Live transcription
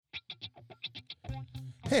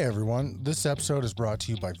Hey everyone, this episode is brought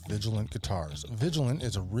to you by Vigilant Guitars. Vigilant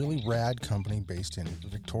is a really rad company based in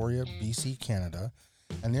Victoria, BC, Canada,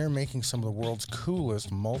 and they're making some of the world's coolest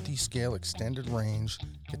multi-scale extended range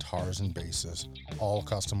guitars and basses, all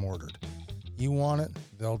custom ordered. You want it,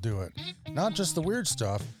 they'll do it. Not just the weird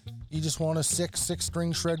stuff, you just want a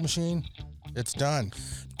six-string shred machine? It's done.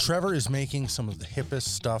 Trevor is making some of the hippest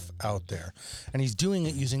stuff out there, and he's doing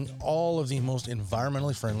it using all of the most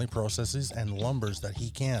environmentally friendly processes and lumbers that he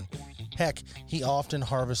can. Heck, he often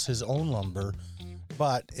harvests his own lumber,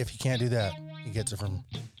 but if he can't do that, he gets it from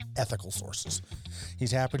ethical sources.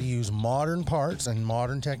 He's happy to use modern parts and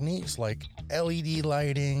modern techniques like LED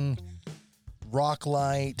lighting, rock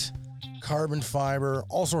light, carbon fiber,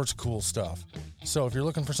 all sorts of cool stuff. So if you're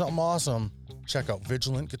looking for something awesome, check out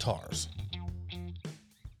Vigilant Guitars.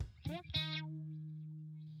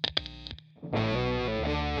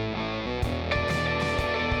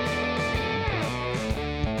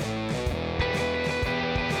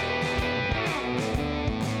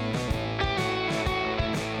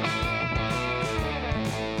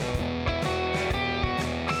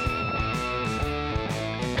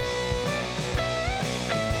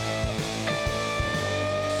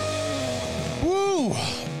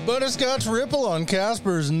 Butterscotch Ripple on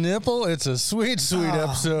Casper's nipple. It's a sweet, sweet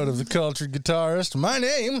episode of The Cultured Guitarist. My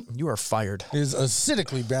name... You are fired. ...is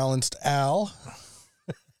acidically balanced Al.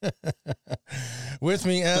 With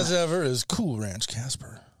me, as ever, is Cool Ranch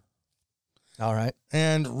Casper. All right.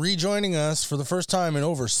 And rejoining us for the first time in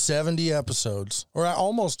over 70 episodes, or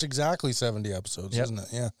almost exactly 70 episodes, isn't it?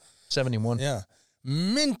 Yeah. 71. Yeah.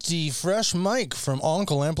 Minty Fresh Mike from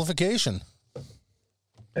Onkel Amplification.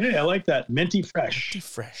 Hey, I like that. Minty fresh. Minty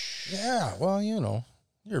fresh. Yeah, well, you know,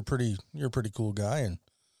 you're a pretty cool guy, and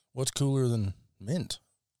what's cooler than mint?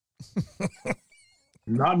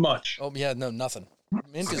 Not much. Oh yeah, no, nothing.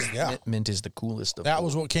 Mint is mint is the coolest of. That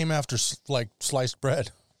was what came after sliced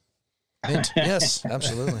bread. Mint, yes,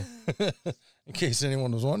 absolutely. In case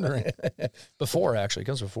anyone was wondering. Before, actually, it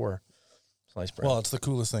comes before sliced bread. Well, it's the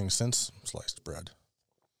coolest thing since sliced bread.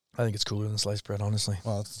 I think it's cooler than sliced bread, honestly.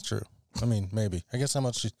 Well, that's true. I mean, maybe. I guess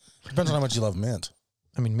depends on how much you love mint.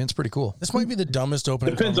 I mean, mint's pretty cool. This might be the dumbest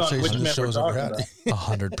opening conversation this show's ever had.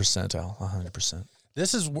 100%, Al. 100%.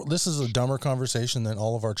 This is a dumber conversation than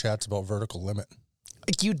all of our chats about vertical limit.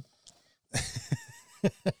 Like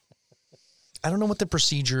I don't know what the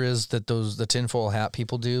procedure is that the tinfoil hat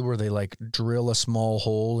people do, where they like drill a small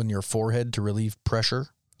hole in your forehead to relieve pressure.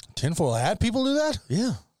 Tinfoil hat people do that?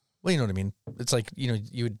 Yeah. Well, you know what I mean. It's like,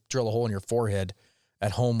 you would drill a hole in your forehead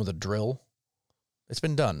at home with a drill. It's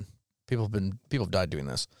been done. People have died doing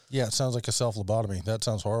this. Yeah, it sounds like a self-lobotomy. That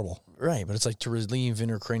sounds horrible. Right, but it's like to relieve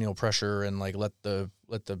intracranial pressure and like let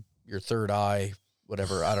your third eye,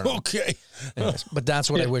 whatever. I don't know. Okay. Anyways, but that's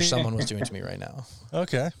what I wish someone was doing to me right now.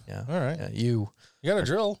 Okay. Yeah. All right. Yeah, you got a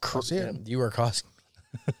drill. I'll see it. You are causing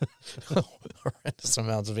horrendous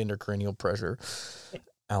amounts of intracranial pressure,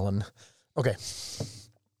 Alan. Okay.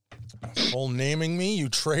 Whole naming me, you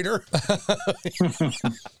traitor. Well,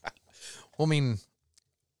 I mean,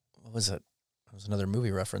 what was it? It was another movie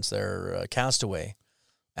reference there. Castaway.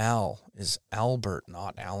 Al is Albert,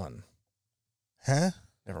 not Alan. Huh?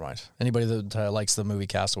 Never mind. Anybody that likes the movie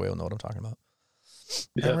Castaway will know what I'm talking about.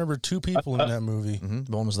 Yeah. I remember two people in that movie.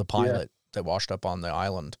 Mm-hmm. One was the pilot that washed up on the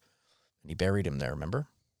island, and he buried him there, remember?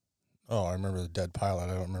 Oh, I remember the dead pilot.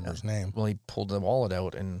 I don't remember his name. Well, he pulled the wallet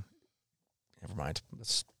out, and never mind.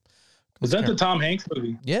 Was that the Tom Hanks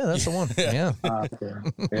movie? Yeah, that's the one. Yeah. Okay.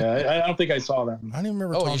 Yeah, I don't think I saw that. I don't even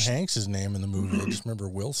remember Tom Hanks' name in the movie. I just remember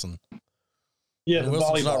Wilson. Yeah, and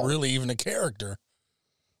Wilson's not really even a character.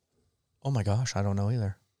 Oh my gosh, I don't know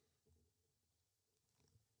either.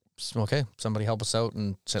 Okay, somebody help us out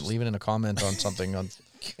and leave it in a comment on something.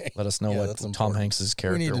 Okay. Let us know what Tom Hanks'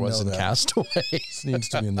 character was in Castaway. This needs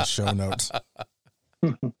to be in the show notes.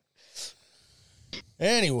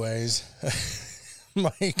 Anyways,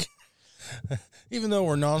 Mike, even though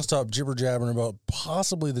we're nonstop jibber jabbering about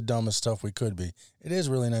possibly the dumbest stuff we could be, it is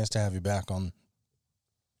really nice to have you back on.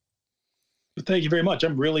 Thank you very much.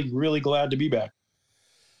 I'm really, really glad to be back.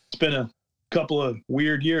 It's been a couple of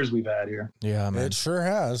weird years we've had here. Yeah, man. It sure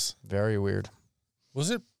has. Very weird. Was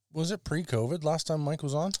it pre-COVID last time Mike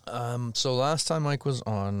was on? So last time Mike was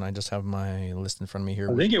on, I just have my list in front of me here.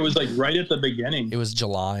 I think it was like right at the beginning. It was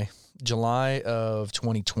July of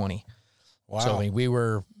 2020. Wow. So I mean, we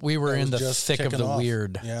were in the thick of the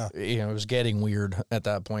weird. Yeah. It was getting weird at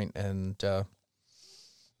that point, and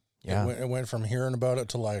yeah, it went from hearing about it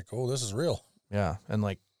to like, oh, this is real. Yeah, and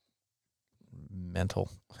like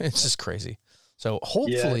mental. It's just crazy. So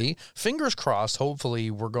hopefully, fingers crossed,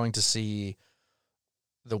 hopefully we're going to see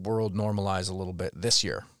the world normalize a little bit this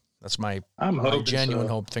year. That's my hoping genuine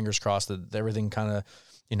so. hope. Fingers crossed that everything kind of,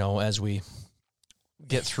 as we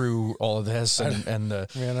get through all of this and the.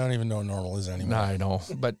 Man, I don't even know what normal is anymore. I know,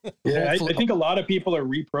 but Yeah, I think a lot of people are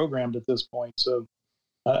reprogrammed at this point. So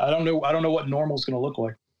I don't know. I don't know what normal is going to look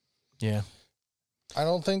like. Yeah. I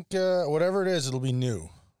don't think whatever it is, it'll be new.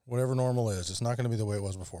 Whatever normal is, it's not going to be the way it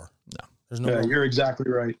was before. No. There's no. Yeah, you're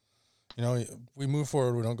exactly right. We move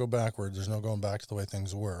forward. We don't go backwards. There's no going back to the way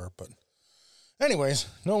things were. But anyways,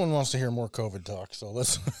 no one wants to hear more COVID talk. So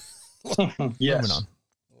let's Yes. Moving on.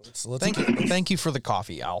 Thank you for the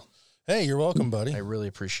coffee, Al. Hey, you're welcome, buddy. I really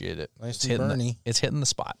appreciate it. Nice It's to Bernie. It's hitting the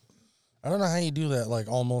spot. I don't know how you do that. Like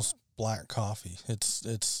almost black coffee.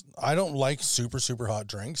 It's. I don't like super super hot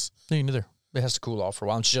drinks. Me neither. It has to cool off for a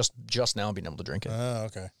while. It's just now being able to drink it. Oh,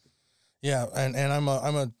 okay. Yeah, and I'm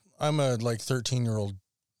a like 13-year-old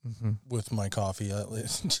with my coffee.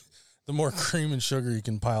 The more cream and sugar you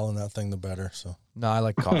can pile in that thing, the better. So No, I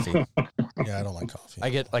like coffee. yeah, I don't like coffee. I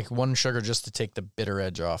get like one sugar just to take the bitter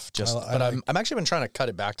edge off. I'm actually been trying to cut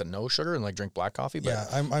it back to no sugar and like drink black coffee. But yeah,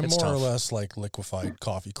 I'm more tough. or less like liquefied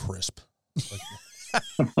coffee crisp.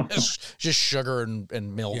 just sugar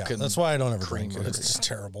and milk. Yeah, and that's why I don't ever cream drink it. or It's just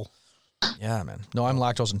terrible. Yeah, man. No, I'm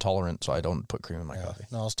lactose intolerant, so I don't put cream in my coffee.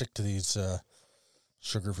 No, I'll stick to these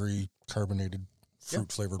sugar-free carbonated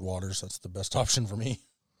fruit-flavored waters. That's the best option for me.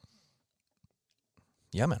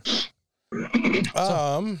 Yeah, man.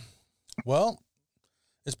 Well,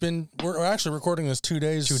 we're actually recording this 2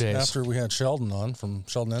 days after we had Sheldon on from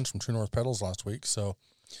Sheldon Ends from True North Pedals last week. So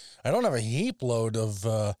I don't have a heap load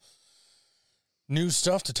of new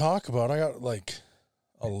stuff to talk about. I got like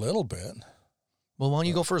a little bit. Well, why don't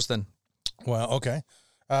you go first then? Well, okay.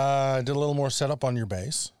 Did a little more setup on your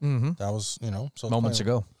bass. Mm-hmm. That was, so Moments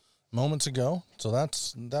ago. So that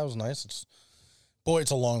was nice.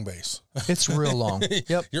 It's a long bass. It's real long.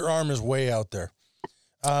 Yep. Your arm is way out there.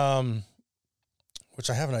 Which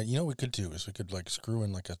I haven't. What we could do is we could like screw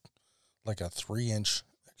in like a 3-inch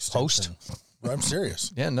extension. Post? I'm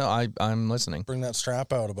serious. Yeah, no, I'm listening. Bring that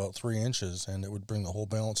strap out about 3 inches, and it would bring the whole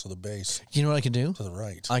balance of the bass You know what I could do? to the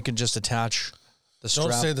right. I could just attach the strap.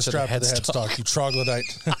 Don't say the strap to the headstock, you troglodyte.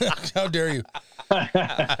 How dare you?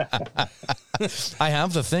 I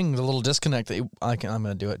have the thing, the little disconnect that I'm going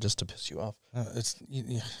to do it just to piss you off.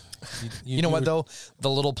 You know what though?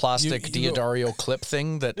 The little plastic Diodario clip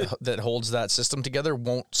thing that holds that system together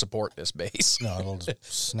won't support this bass. No, it'll just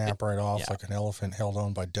snap right off like an elephant held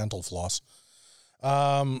on by dental floss.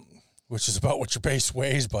 Which is about what your bass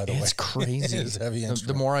weighs, by the way. It's crazy. It's a heavy instrument.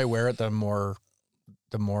 The more I wear it, the more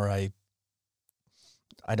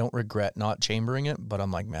I don't regret not chambering it, but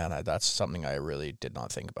I'm like, man, that's something I really did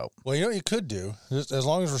not think about. Well, you know what you could do, as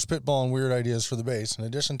long as we're spitballing weird ideas for the bass, in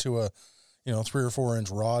addition to a 3 or 4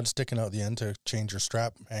 inch rod sticking out the end to change your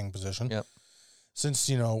strap hang position. Yep. Since,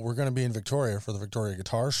 we're going to be in Victoria for the Victoria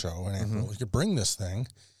Guitar Show in April, we could bring this thing,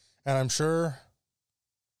 and I'm sure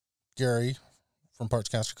Gary from Parts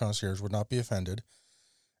Caster Concierge would not be offended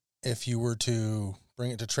if you were to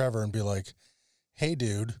bring it to Trevor and be like, hey,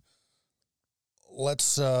 dude,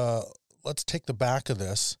 let's take the back of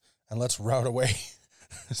this and let's route away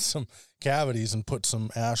some cavities and put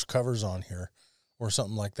some ash covers on here or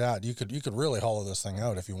something like that. You could really hollow this thing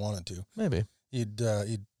out if you wanted to. Maybe. You'd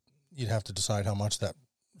have to decide how much that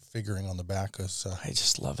figuring on the back is. I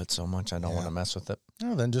just love it so much. I don't want to mess with it.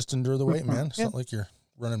 No, then just endure the weight, man. It's not like you're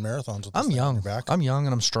running marathons with this thing on your back. I'm young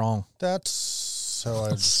and I'm strong. That's how I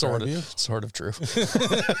describe you. Sort of true.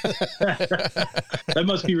 That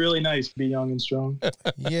must be really nice to be young and strong.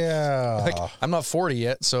 Yeah. I'm not 40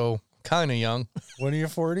 yet, so kind of young. When are you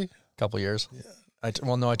 40? Couple years. Yeah.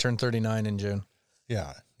 I turned 39 in June.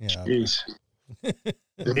 Yeah. Jeez.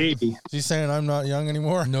 Baby. Is he saying I'm not young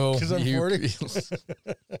anymore? No. Because I'm 40?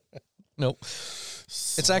 Nope.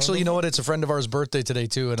 It's actually, you know what? It's a friend of ours' birthday today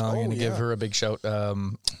too, and I'm going to give her a big shout.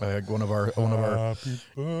 One of our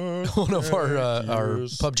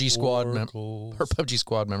PUBG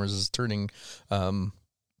squad members is turning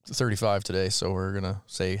 35 today, so we're gonna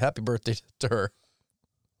say happy birthday to her.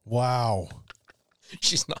 Wow.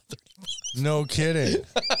 She's not 35. No kidding.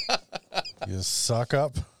 You suck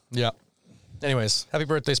up. Yeah. Anyways, happy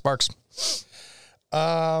birthday, Sparks.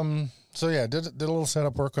 So yeah, did a little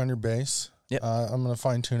setup work on your bass. Yep. I'm going to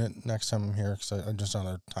fine tune it next time I'm here because I'm just on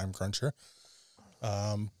a time crunch here.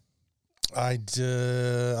 I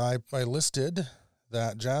listed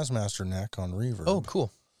that Jazzmaster neck on Reverb. Oh,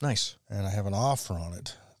 cool. Nice. And I have an offer on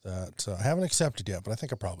it that I haven't accepted yet, but I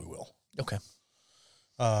think I probably will. Okay.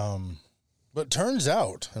 But turns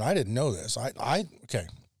out, and I didn't know this, okay,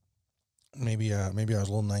 maybe I was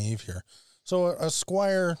a little naive here. So a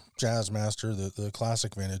Squire Jazzmaster, the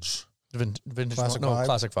classic vintage. Vintage Classic model? vibe? No,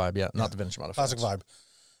 classic vibe, yeah. Not the vintage model. Classic vibe.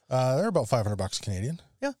 They're about $500 Canadian.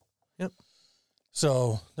 Yeah. Yep.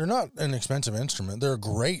 So they're not an expensive instrument. They're a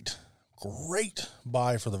great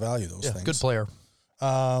buy for the value of those things. Good player.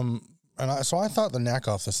 So I thought the neck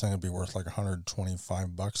off this thing would be worth like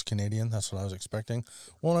 $125 Canadian. That's what I was expecting.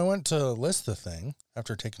 Well, when I went to list the thing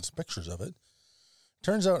after taking some pictures of it,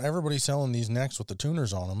 turns out everybody selling these necks with the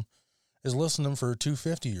tuners on them is listing them for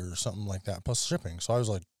 $250 or something like that plus shipping. So I was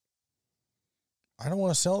like, I don't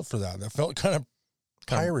want to sell it for that. That felt kind of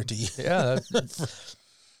piratey. Yeah.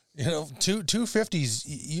 You know, $250s.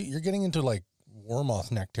 You're getting into like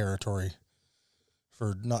Warmoth neck territory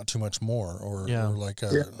for not too much more, or like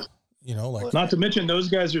you know, like. Not to mention those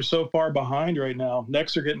guys are so far behind right now.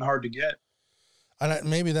 Necks are getting hard to get. And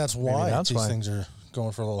maybe that's why these why. things are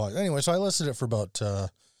going for a little high. Anyway, so I listed it for about. I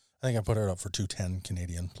think I put it up for $210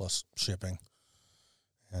 Canadian plus shipping,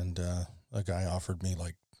 and a guy offered me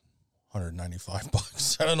like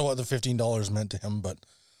 $195. I don't know what the $15 meant to him, but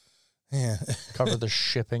yeah, Cover the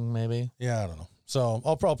shipping, maybe. yeah, I don't know. So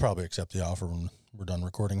I'll probably accept the offer when we're done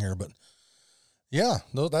recording here. But yeah,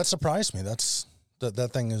 no, that surprised me. That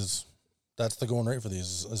thing is that's the going rate for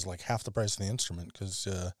these is like half the price of the instrument because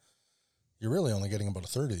you're really only getting about a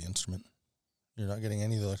third of the instrument. You're not getting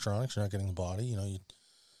any of the electronics. You're not getting the body. You know,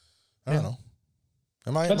 I don't know.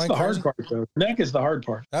 That's the hard part, though. Neck is the hard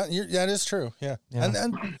part. That is true. Yeah. And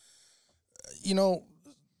you know,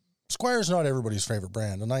 Squire's not everybody's favorite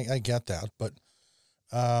brand, and I get that, but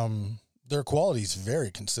their quality is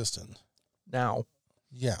very consistent. Now.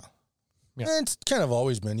 Yeah. And it's kind of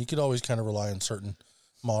always been. You could always kind of rely on certain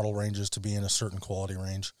model ranges to be in a certain quality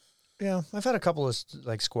range. Yeah. I've had a couple of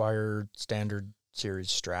like Squire standard series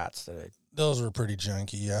Strats that Those were pretty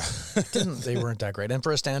janky, yeah. they weren't that great. And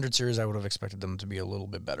for a standard series, I would have expected them to be a little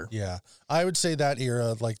bit better. Yeah. I would say that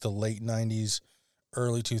era, like the late 90s,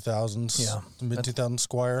 early 2000s, mid-2000s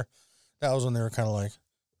Squire, that was when they were kind of like,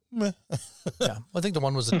 meh. Yeah. I think the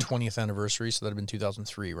one was the 20th anniversary, so that would have been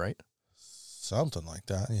 2003, right? Something like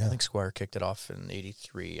that, yeah. I think Squire kicked it off in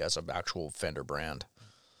 83 as an actual Fender brand.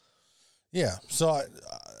 Yeah. So,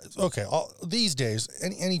 these days,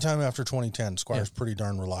 any time after 2010, Squire's pretty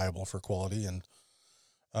darn reliable for quality. And,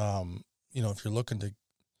 you know, if you're looking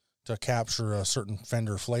to capture a certain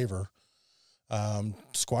Fender flavor,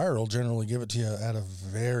 Squire will generally give it to you at a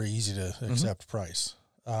very easy to accept price.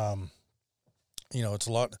 You know, it's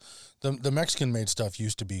a lot. The Mexican made stuff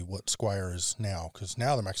used to be what Squire is now, because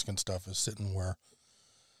now the Mexican stuff is sitting where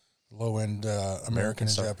low end American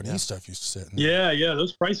and stuff, Japanese stuff used to sit. Yeah,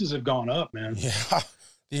 those prices have gone up, man.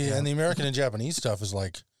 Yeah, and the American and Japanese stuff is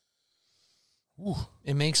like, whew.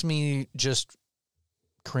 It makes me just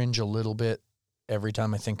cringe a little bit every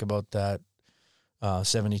time I think about that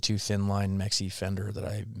 72 thin line Mexi Fender that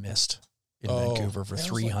I missed in Vancouver for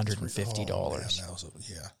 $350.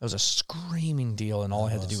 That was a screaming deal, and all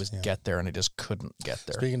I had to do was get there, and I just couldn't get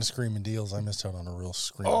there. Speaking of screaming deals, I missed out on a real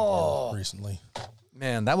screaming deal recently.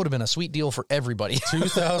 Man, that would have been a sweet deal for everybody.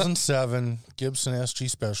 2007 Gibson SG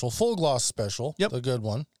Special, full gloss special, the good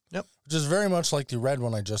one. Yep. Which is very much like the red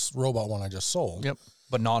one robot one I just sold. Yep,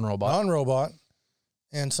 but non-robot. Non-robot.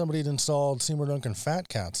 And somebody had installed Seymour Duncan Fat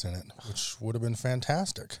Cats in it, which would have been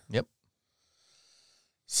fantastic. Yep.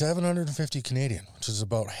 750 Canadian, which is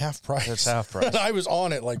about half price. That's half price. I was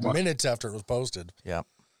on it like minutes after it was posted. Yeah.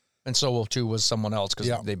 And so too was someone else because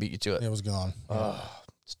they beat you to it. It was gone.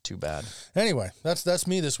 It's too bad. Anyway, that's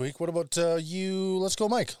me this week. What about you? Let's go,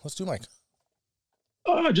 Mike. Let's do Mike.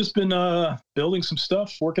 I've just been building some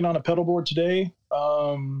stuff, working on a pedal board today.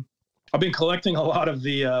 I've been collecting a lot of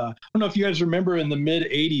the, I don't know if you guys remember in the mid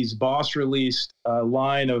 80s, Boss released a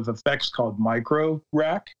line of effects called Micro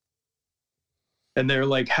Rack. And they're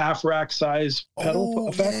like half rack size pedal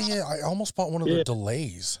effects. Yeah. I almost bought one of the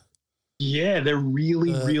delays. Yeah, they're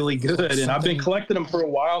really good. And I've been collecting them for a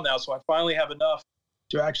while now. So I finally have enough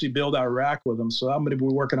to actually build our rack with them. So I'm going to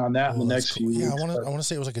be working on that in the next few weeks. Yeah, I want to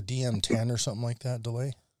say it was like a DM10 or something like that delay.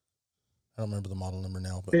 I don't remember the model number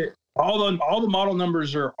now, but all the model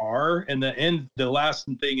numbers are R, and the last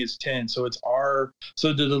thing is 10. So it's R.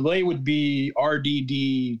 So the delay would be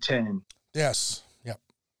RDD 10. Yes. Yep.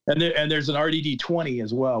 And there's an RDD 20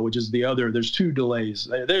 as well, which is the other. There's two delays.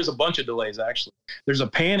 There's a bunch of delays actually. There's a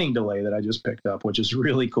panning delay that I just picked up, which is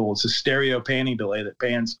really cool. It's a stereo panning delay that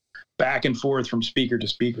pans back and forth from speaker to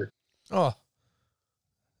speaker. Oh,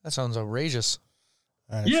 that sounds outrageous.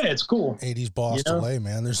 It's cool. 80s Boss delay,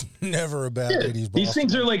 man. There's never a bad 80s Boss. These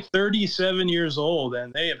things are like 37 years old,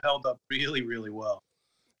 and they have held up really, really well.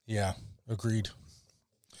 Yeah, agreed.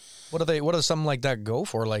 What does something like that go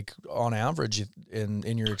for? Like on average,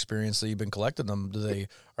 in your experience that you've been collecting them, are they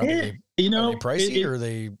pricey or are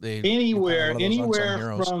they anywhere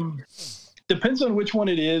heroes? from, depends on which one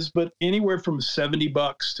it is, but anywhere from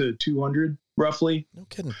 $70 to $200 roughly. No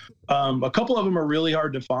kidding. A couple of them are really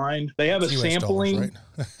hard to find. They have a sampling. Dollars,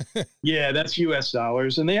 right? Yeah, that's US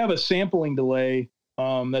dollars, and they have a sampling delay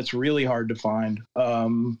that's really hard to find.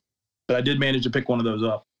 But I did manage to pick one of those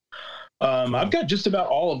up. Cool. I've got just about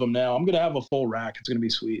all of them now. I'm going to have a full rack. It's going to be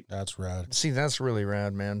sweet. That's rad. See, that's really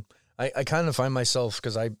rad, man. I kind of find myself,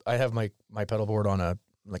 because I have my pedal board on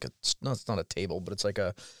it's not a table, but it's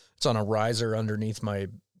on a riser underneath my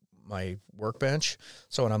workbench.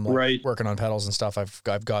 So when I'm working on pedals and stuff,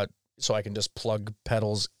 I've got, so I can just plug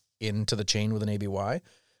pedals into the chain with an ABY,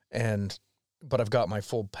 but I've got my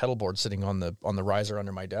full pedal board sitting on the riser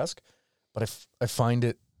under my desk. But I find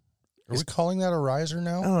it. Are we calling that a riser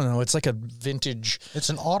now? I don't know. It's like a vintage. It's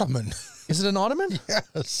an ottoman. Is it an ottoman?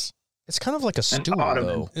 Yes. It's kind of like a stool,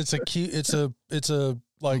 though. It's a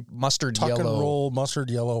like mustard tuck yellow. and roll mustard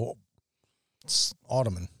yellow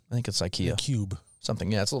ottoman. I think it's IKEA. A cube.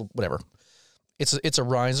 Something. Yeah, it's a little whatever. It's a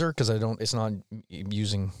riser because it's not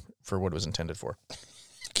using for what it was intended for.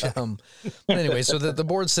 Okay. But anyway, so the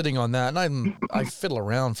board's sitting on that, and I fiddle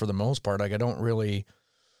around for the most part. Like I don't really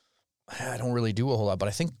do a whole lot, but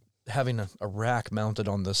I think having a rack mounted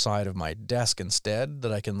on the side of my desk instead,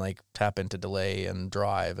 that I can like tap into delay and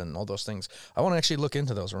drive and all those things. I want to actually look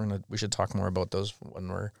into those. We should talk more about those when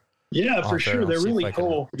we're for sure. They're really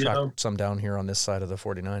cool. Track some down here on this side of the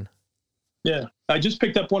 49. Yeah, I just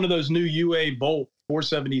picked up one of those new UA Bolt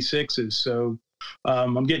 476s, so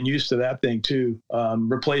I'm getting used to that thing too.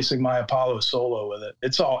 Replacing my Apollo Solo with it.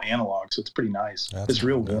 It's all analog, so it's pretty nice. It's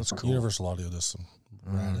real good. That's cool. Universal Audio does some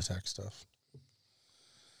rad as heck stuff.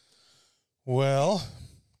 Well,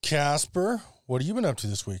 Casper, what have you been up to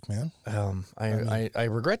this week, man? I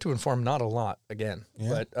regret to inform not a lot again,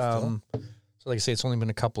 but so like I say, it's only been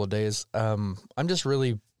a couple of days. I'm just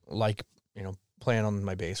really playing on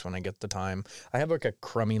my bass when I get the time. I have like a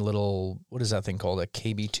crummy little, what is that thing called? A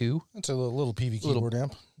KB2? It's a little PV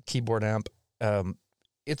keyboard amp.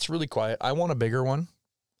 It's really quiet. I want a bigger one.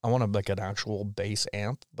 I want an actual bass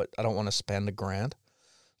amp, but I don't want to spend $1,000.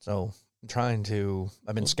 So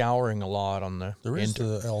I've been scouring a lot on the. There is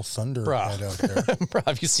the El Thunder head out there. Bro,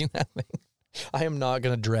 have you seen that thing? I am not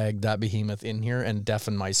going to drag that behemoth in here and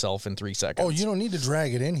deafen myself in 3 seconds. Oh, you don't need to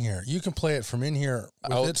drag it in here. You can play it from in here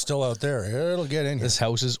with it still out there. It'll get in here. This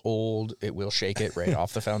house is old. It will shake it right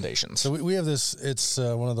off the foundations. So we have this. It's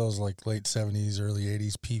one of those like late 70s, early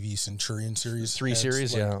 80s PV Centurion series. 3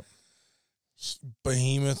 series, like, yeah.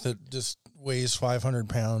 Behemoth that just weighs 500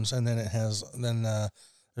 pounds. And then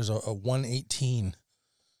there's a 118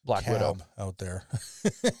 Black Widow out there.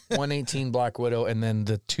 118 Black Widow, and then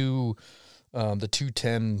the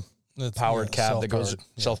 210 powered cab that goes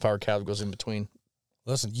self-powered cab goes in between.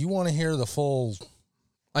 Listen, you want to hear the full?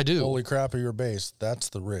 I do. Holy crap of your bass. That's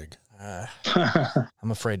the rig.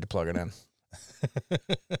 I'm afraid to plug it in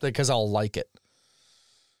because I'll like it.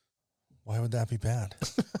 Why would that be bad?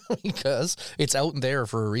 Because it's out there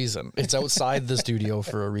for a reason. It's outside the studio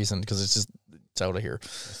for a reason because it's out of here.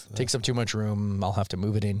 Takes up too much room. I'll have to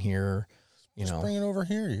move it in here. Just bring it over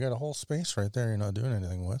here. You got a whole space right there you're not doing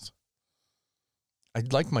anything with.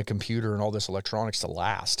 I'd like my computer and all this electronics to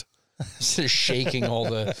last. Just shaking all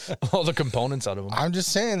the components out of them. I'm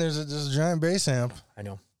just saying there's a giant bass amp. I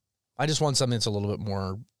know. I just want something that's a little bit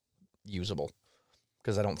more usable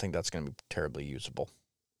because I don't think that's going to be terribly usable.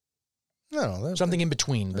 No, something in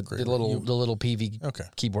between, but the little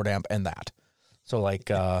PV keyboard amp and that. So like,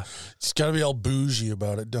 it's got to be all bougie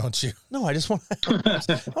about it, don't you? No, I just want to have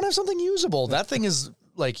something usable. That thing is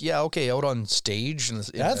like, out on stage. And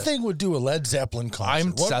that thing would do a Led Zeppelin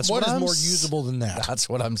concert. What is more usable than that? That's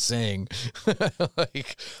what I'm saying.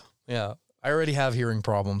 I already have hearing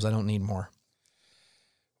problems. I don't need more.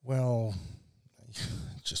 Well,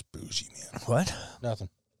 just bougie, man. What? Nothing.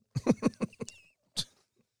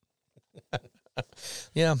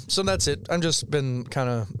 Yeah, so that's it. I've just been kind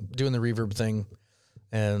of doing the reverb thing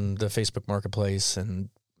and the Facebook Marketplace and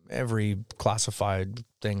every classified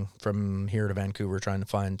thing from here to Vancouver, trying to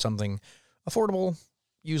find something affordable,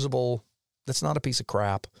 usable, that's not a piece of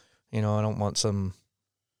crap. I don't want some,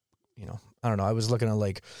 I don't know. I was looking at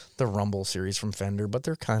like the Rumble series from Fender, but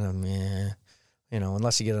they're kind of meh,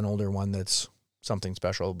 unless you get an older one that's something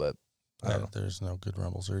special, but I don't know. There's no good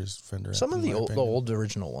Rumble series Fender. Some of the old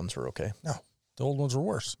original ones were okay. No. The old ones were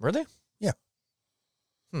worse. Were they? Yeah.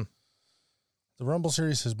 The Rumble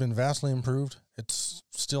series has been vastly improved. It's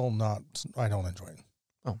still not, I don't enjoy it.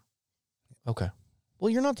 Oh. Okay. Well,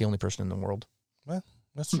 you're not the only person in the world. Well,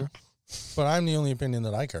 That's true. But I'm the only opinion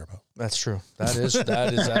that I care about. That's true. That is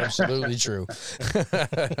absolutely true.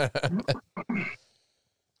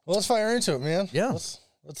 Well, let's fire into it, man. Yeah.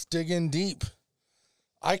 Let's dig in deep.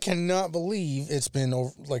 I cannot believe it's been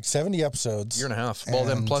over, like 70 episodes. Year and a half. Well,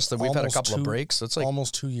 then plus that we've had a couple of breaks. So it's like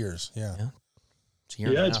almost 2 years. Yeah. It's a year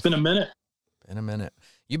and a half. It's been a minute. Been a minute.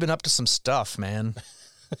 You've been up to some stuff, man.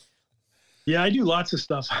 Yeah, I do lots of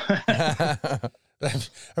stuff. I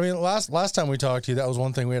mean, last time we talked to you, that was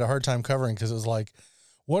one thing we had a hard time covering because it was like,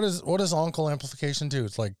 what does Onkel Amplification do?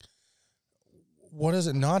 It's like, what does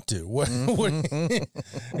it not do? What?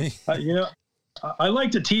 I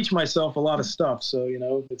like to teach myself a lot of stuff. So,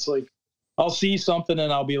 it's like I'll see something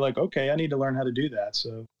and I'll be like, okay, I need to learn how to do that.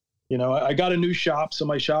 So, I got a new shop. So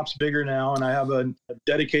my shop's bigger now, and I have a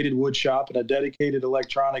dedicated wood shop and a dedicated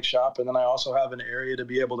electronic shop. And then I also have an area to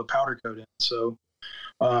be able to powder coat in. So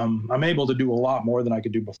I'm able to do a lot more than I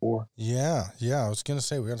could do before. Yeah. I was going to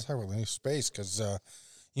say, we got to talk about the new space because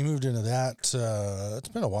you moved into that. It's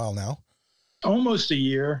been a while now. Almost a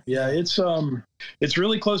year. Yeah. It's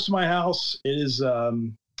really close to my house. It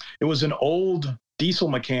was an old diesel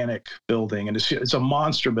mechanic building, and it's a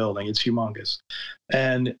monster building. It's humongous.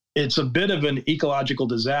 And it's a bit of an ecological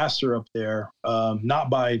disaster up there.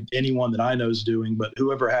 Not by anyone that I know is doing, but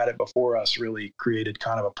whoever had it before us really created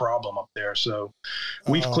kind of a problem up there. So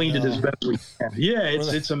we've cleaned it as best we can. Yeah,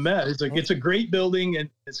 it's a mess. It's a great building, and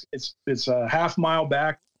it's a half mile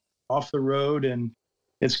back off the road, and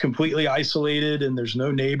it's completely isolated, and there's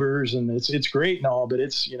no neighbors, and it's great and all, but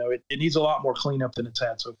it's, it needs a lot more cleanup than it's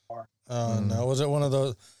had so far. No, was it one of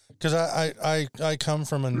those? Because I come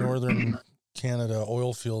from a northern Canada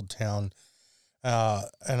oil field town,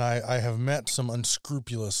 and I have met some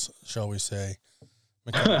unscrupulous, shall we say,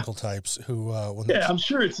 mechanical types who, I'm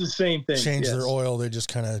sure it's the same thing. Change their oil, they just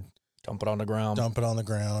kind of dump it on the ground.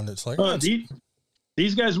 It's like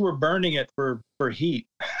these guys were burning it for heat.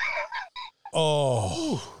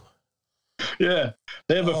 Oh, yeah.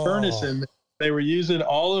 They have a furnace in there. They were using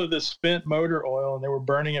all of the spent motor oil, and they were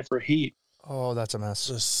burning it for heat. Oh, that's a mess.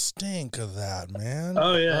 The stink of that, man.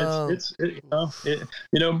 Oh yeah.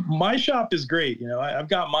 My shop is great. I've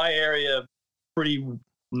got my area pretty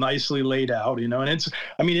nicely laid out, and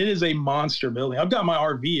it is a monster building. I've got my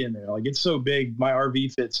RV in there. Like, it's so big, my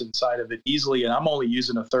RV fits inside of it easily, and I'm only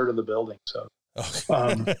using a third of the building. So,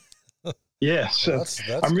 yeah, so that's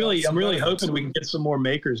I'm really hoping we can get some more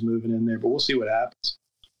makers moving in there, but we'll see what happens.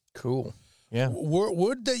 Cool. Yeah.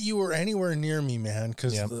 Would that you were anywhere near me, man,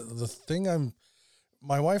 because the thing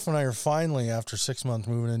my wife and I are finally, after 6 months,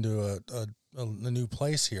 moving into a new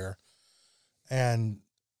place here, and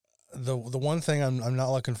the one thing I'm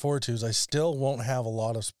not looking forward to is I still won't have a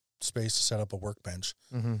lot of space to set up a workbench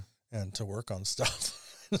and to work on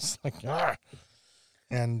stuff. It's like,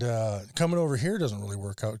 And coming over here doesn't really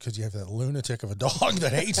work out because you have that lunatic of a dog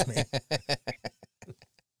that hates me.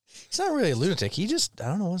 He's not really a lunatic. He just, I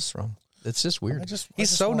don't know what's wrong. It's just weird.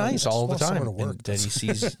 He's so nice all the time. That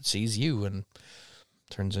he sees you and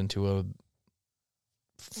turns into a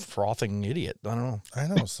frothing idiot. I don't know. I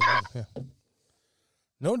know. So, yeah.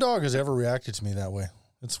 No dog has ever reacted to me that way.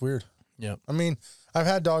 It's weird. Yeah. I mean, I've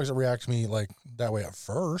had dogs that react to me like that way at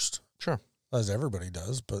first. Sure. As everybody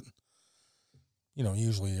does, but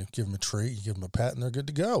usually you give them a treat, you give them a pet, and they're good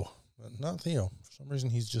to go. But not Theo. For some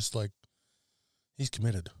reason, he's just like, he's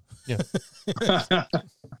committed. Yeah.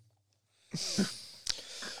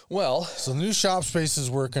 Well, so the new shop space is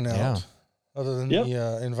working out. Yeah. Other than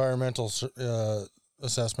the environmental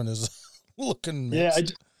assessment is looking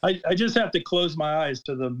mixed. Yeah, I just have to close my eyes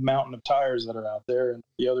to the mountain of tires that are out there and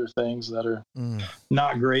the other things that are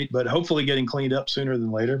not great, but hopefully getting cleaned up sooner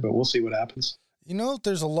than later. But we'll see what happens.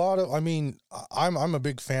 There's a lot of. I mean, I'm a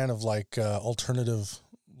big fan of like alternative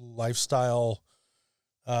lifestyle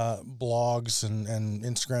blogs and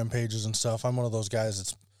Instagram pages and stuff. I'm one of those guys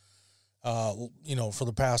that's. For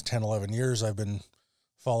the past 10, 11 years, I've been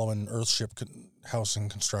following Earthship housing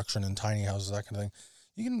construction and tiny houses, that kind of thing.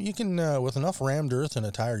 You can with enough rammed earth and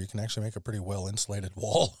a tire, you can actually make a pretty well insulated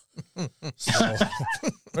wall. So,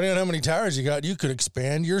 depending on how many tires you got, you could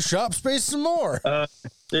expand your shop space some more.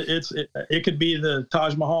 It could be the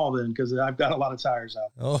Taj Mahal then, because I've got a lot of tires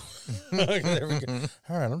out. Oh, there we go.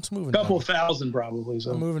 All right, I'm just moving. A couple thousand probably.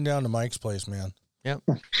 So I'm moving down to Mike's place, man. Yeah,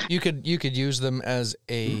 you could use them as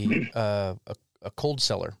a cold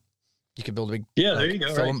cellar. You could build a big there you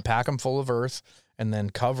go. Pack them full of earth, and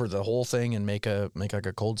then cover the whole thing and make like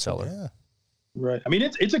a cold cellar. Yeah, right. I mean,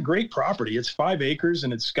 it's a great property. It's 5 acres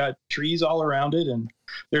and it's got trees all around it, and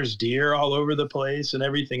there's deer all over the place and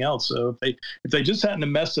everything else. So if they just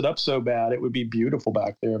hadn't messed it up so bad, it would be beautiful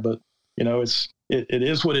back there. But it's it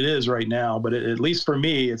is what it is right now. But at least for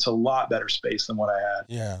me, it's a lot better space than what I had.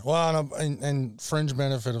 Yeah. Well, and fringe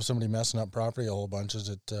benefit of somebody messing up property a whole bunch is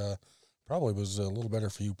it probably was a little better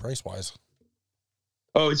for you price wise.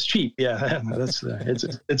 Oh, it's cheap. Yeah,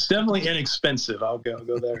 it's definitely inexpensive. I'll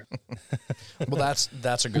go there. Well,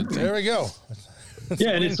 that's a good thing. There we go.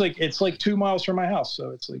 Yeah, and it's like 2 miles from my house,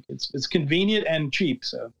 so it's convenient and cheap.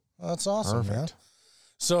 So that's awesome, perfect. Man.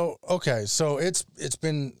 So okay, so it's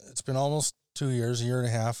been almost 2 years, a year and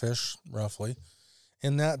a half ish, roughly.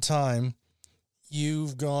 In that time,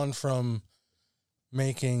 you've gone from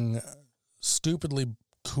making stupidly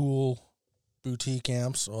cool boutique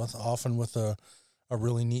amps, often with a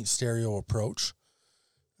really neat stereo approach,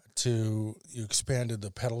 to you expanded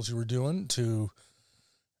the pedals you were doing to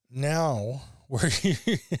now where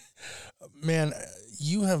man,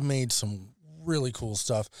 you have made some really cool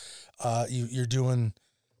stuff. You're doing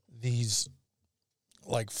these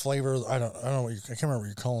like flavor. I can't remember what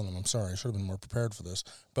you're calling them. I'm sorry. I should have been more prepared for this,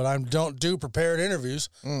 but I don't do prepared interviews.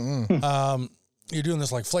 You're doing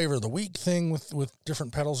this like flavor of the week thing with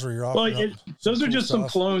different pedals, or you're offering those are cool just stuff. some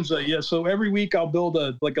clones. Yeah. So every week I'll build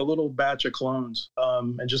a little batch of clones,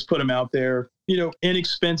 and just put them out there,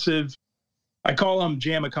 inexpensive. I call them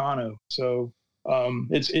Jamicano. So,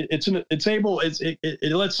 it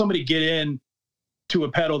lets somebody get in to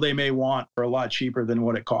a pedal they may want for a lot cheaper than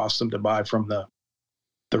what it costs them to buy from the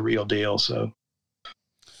real deal. So,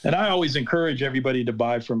 and I always encourage everybody to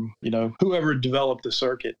buy from, whoever developed the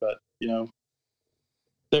circuit, but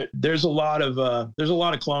there's a lot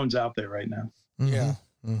of clones out there right now. Mm-hmm. Yeah.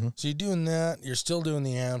 Mm-hmm. So you're doing that. You're still doing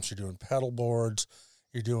the amps. You're doing pedal boards.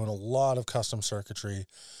 You're doing a lot of custom circuitry.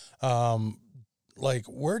 Like,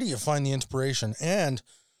 where do you find the inspiration, and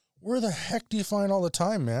where the heck do you find all the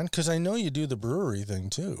time, man? Because I know you do the brewery thing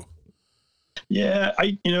too. Yeah,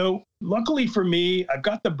 luckily for me, I've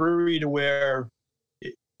got the brewery to where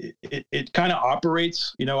it kind of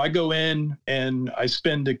operates. I go in and I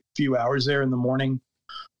spend a few hours there in the morning.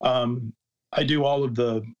 I do all of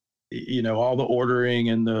the, all the ordering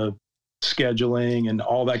and the scheduling and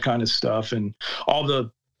all that kind of stuff, and all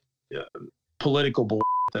the political bull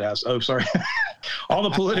that has. Oh, sorry. All the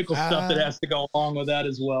political stuff that has to go along with that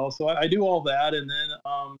as well. So I do all that. And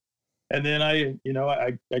then I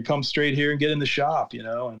come straight here and get in the shop,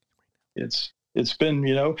 and it's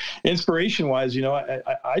been, inspiration wise,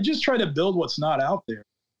 I just try to build what's not out there,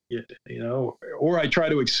 or I try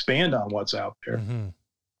to expand on what's out there. Mm-hmm.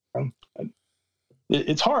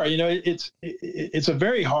 It's hard, it's a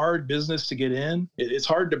very hard business to get in. It's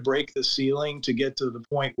hard to break the ceiling to get to the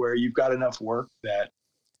point where you've got enough work that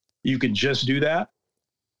you can just do that,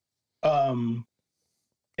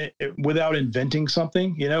 without inventing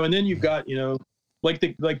something, and then you've got, like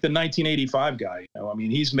the 1985 guy,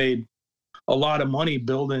 he's made a lot of money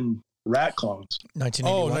building rat clones.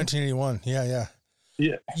 1981. Yeah.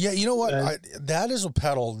 You know what? That is a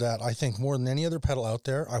pedal that I think more than any other pedal out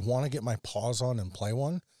there, I want to get my paws on and play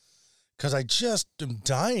one, because I just am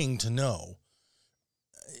dying to know,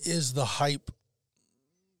 is the hype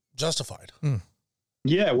justified?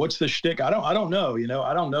 Yeah, what's the shtick? I don't know.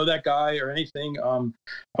 I don't know that guy or anything. I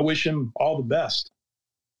wish him all the best.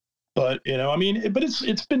 But but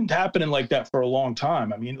it's been happening like that for a long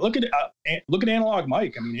time. Look at Analog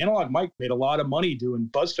Mike. Analog Mike made a lot of money doing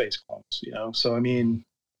Buzzface clones. So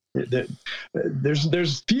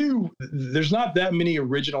there's not that many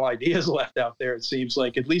original ideas left out there. It seems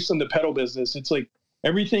like, at least in the pedal business, it's like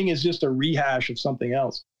everything is just a rehash of something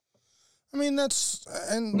else. I think that's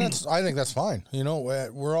fine.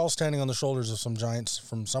 We're all standing on the shoulders of some giants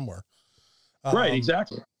from somewhere. Right,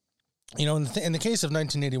 exactly. In the case of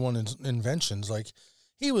 1981 Inventions, like,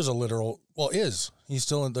 he was a literal,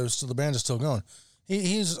 the band is still going.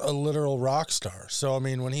 He's a literal rock star. So,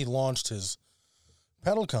 when he launched his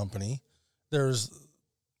pedal company, there's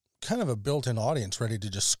kind of a built-in audience ready to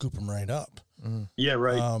just scoop him right up. Mm. Yeah,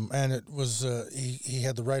 right. And it was, he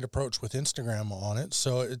had the right approach with Instagram on it.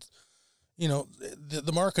 So it's,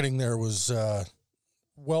 the marketing there was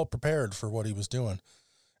well prepared for what he was doing.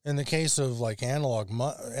 In the case of like Analog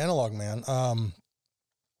Man,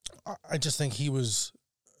 I just think he was,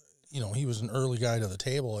 he was an early guy to the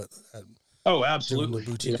table at absolutely, doing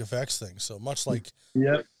the boutique effects thing. So much like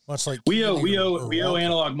we owe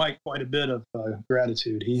Analog Mike quite a bit of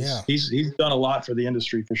gratitude. He's done a lot for the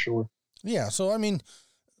industry for sure. Yeah. So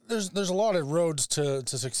there's a lot of roads to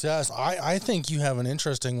success. I think you have an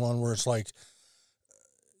interesting one where it's like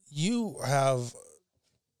you have,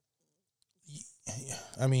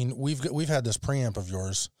 we've had this preamp of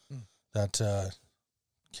yours that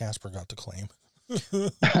Casper got to claim.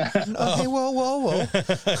 Okay, whoa.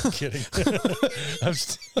 I'm kidding.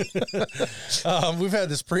 We've had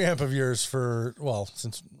this preamp of yours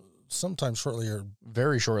since sometime shortly or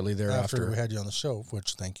very shortly thereafter. After we had you on the show,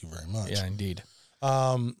 which thank you very much. Yeah, indeed.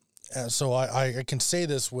 So I can say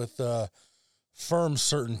this with firm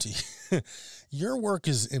certainty. Your work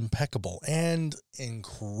is impeccable and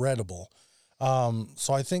incredible.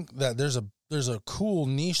 So I think that there's a cool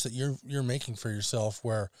niche that you're making for yourself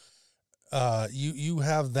where you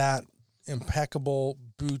have that impeccable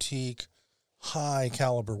boutique, high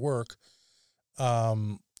caliber work,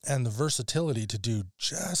 and the versatility to do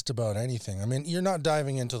just about anything. I mean, you're not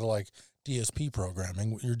diving into the like DSP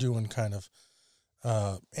programming. You're doing kind of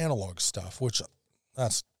analog stuff, which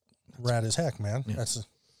that's rad as heck, man.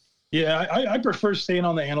 Yeah. I prefer staying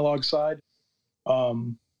on the analog side.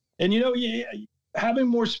 And having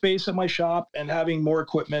more space at my shop and having more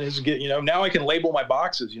equipment is now I can label my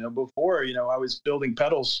boxes. Before, I was building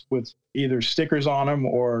pedals with either stickers on them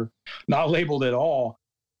or not labeled at all.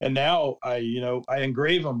 And now I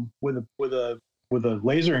engrave them with a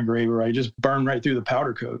laser engraver. I just burn right through the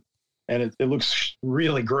powder coat, and it looks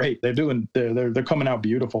really great. They're coming out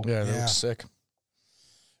beautiful. Yeah, they look sick.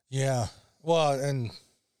 Yeah. Well, and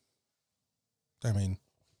I mean,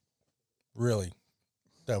 really,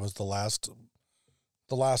 that was the last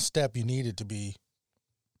step you needed to be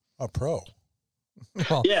a pro.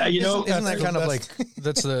 Well, yeah, isn't that kind of like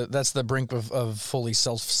that's the brink of fully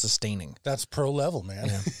self-sustaining? That's pro level, man.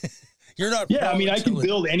 Yeah. You're not. Yeah, I mean, I can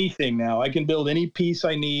build anything now. I can build any piece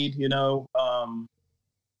I need, and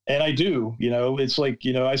I do. It's like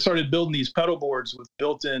I started building these pedal boards with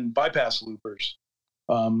built-in bypass loopers,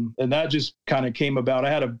 and that just kind of came about.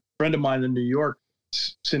 I had a friend of mine in New York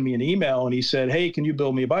send me an email, and he said, "Hey, can you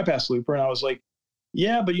build me a bypass looper?" And I was like,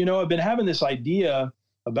 "Yeah, but I've been having this idea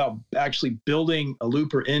about actually building a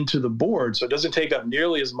looper into the board so it doesn't take up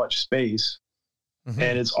nearly as much space, and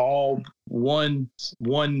it's all one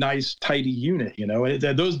nice tidy unit, and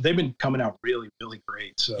they've been coming out really, really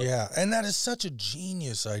great." So yeah, and that is such a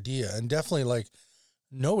genius idea, and definitely like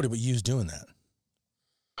nobody but you's doing that.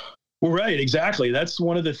 Well, right, exactly. That's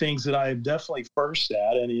one of the things that I'm definitely first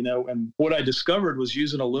at, and what I discovered was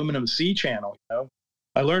using aluminum C channel.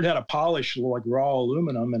 I learned how to polish like raw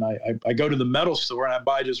aluminum, and I go to the metal store and I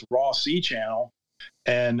buy just raw C channel,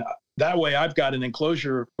 and that way I've got an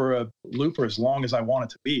enclosure for a looper as long as I want it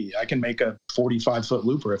to be. I can make a 45-foot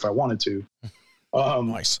looper if I wanted to.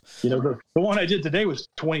 Nice. The one I did today was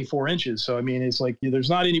 24 inches. So, I mean, it's like there's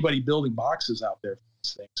not anybody building boxes out there for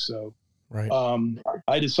these things. So right.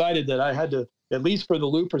 I decided that I had to, at least for the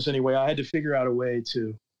loopers anyway, I had to figure out a way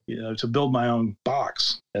to build my own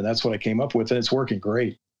box. And that's what I came up with. And it's working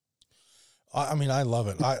great. I mean, I love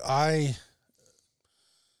it.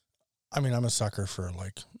 I mean, I'm a sucker for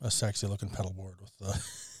like a sexy looking pedal board with the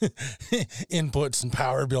inputs and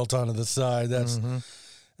power built onto the side. That's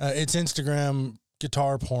it's Instagram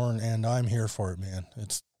guitar porn, and I'm here for it, man.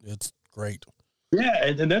 It's great. Yeah,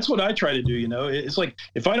 and that's what I try to do. It's like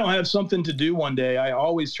if I don't have something to do one day, I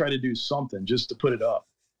always try to do something just to put it up.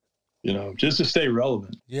 Just to stay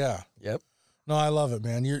relevant. Yeah. Yep. No, I love it,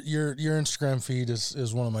 man. Your Instagram feed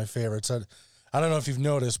is one of my favorites. I don't know if you've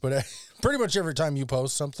noticed, but pretty much every time you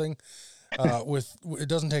post something, it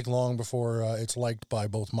doesn't take long before it's liked by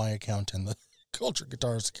both my account and the Culture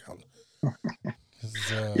Guitars account.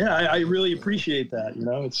 Yeah, I really appreciate that.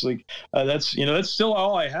 It's like that's still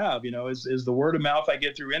all I have. Is the word of mouth I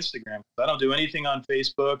get through Instagram. I don't do anything on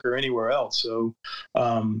Facebook or anywhere else. So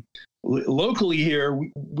locally here,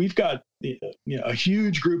 we've got a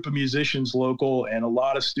huge group of musicians local and a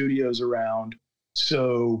lot of studios around.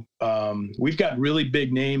 So we've got really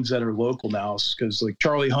big names that are local now because like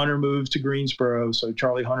Charlie Hunter moved to Greensboro. So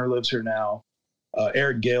Charlie Hunter lives here now.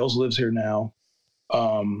 Eric Gales lives here now.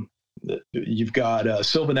 You've got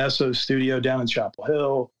Sylvanesso's studio down in Chapel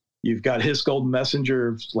Hill. You've got His Golden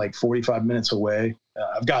Messenger like 45 minutes away.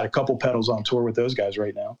 I've got a couple pedals on tour with those guys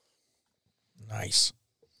right now. Nice.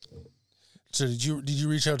 So did you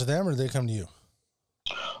reach out to them or did they come to you?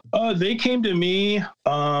 They came to me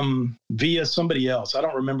via somebody else. I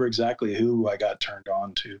don't remember exactly who I got turned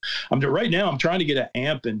on to. Right now I'm trying to get an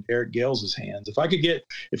amp in Eric Gales's hands. If I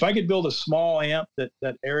could build a small amp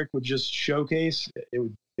that Eric would just showcase,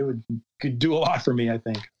 could do a lot for me, I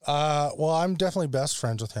think. Well, I'm definitely best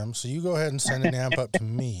friends with him, so you go ahead and send an amp up to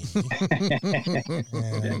me.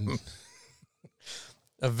 And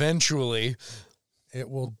eventually it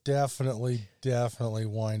will definitely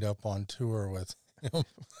wind up on tour with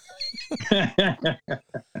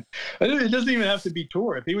It doesn't even have to be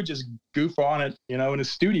tour. If he would just goof on it, in a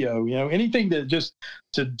studio, anything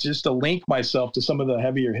to link myself to some of the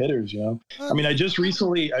heavier hitters, I mean, I just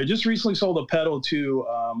recently sold a pedal to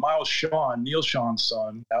Neil Sean's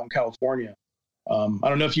son out in California. I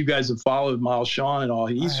don't know if you guys have followed Miles Sean and all.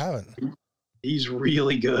 I haven't. He's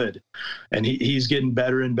really good, and he's getting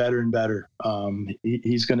better and better and better.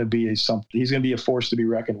 He's going to be a force to be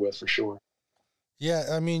reckoned with for sure. Yeah,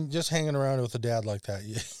 I mean, just hanging around with a dad like that.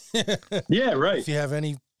 Yeah, right. If you have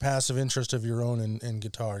any passive interest of your own in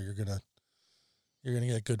guitar, you're gonna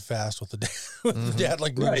get good fast with the dad, the dad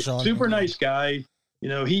like Neil Sean. Super nice guy.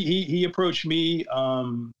 He approached me,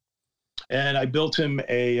 and I built him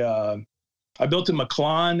a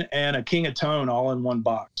Clon and a King of Tone all in one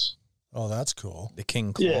box. Oh, that's cool. The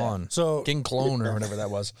King Clone. Yeah. So King Clone or whatever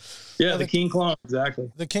that was. Yeah, the King Clone,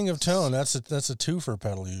 exactly. The King of Tone, that's a 2-for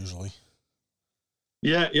pedal usually.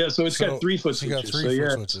 Yeah. So it's got 3-foot switches. You got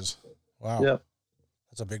 3-foot switches. Wow. Yeah.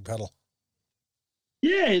 That's a big pedal.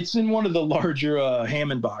 Yeah, it's in one of the larger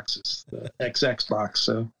Hammond boxes, the XX box.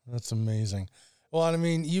 So that's amazing. Well, I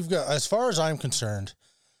mean, you've got, as far as I'm concerned,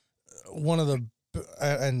 one of the,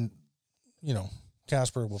 and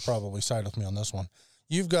Casper will probably side with me on this one.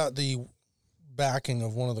 You've got the backing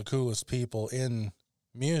of one of the coolest people in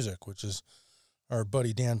music, which is our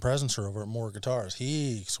buddy Dan Presencer over at More Guitars.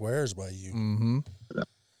 He swears by you. Mm-hmm.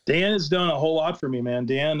 Dan has done a whole lot for me, man.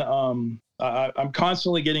 Dan, I'm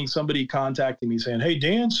constantly getting somebody contacting me saying, "Hey,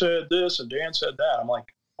 Dan said this and Dan said that." I'm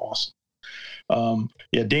like, awesome.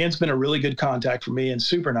 Yeah, Dan's been a really good contact for me and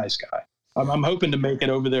super nice guy. I'm hoping to make it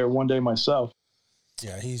over there one day myself.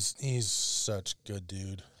 Yeah, he's such a good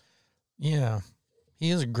dude. Yeah. He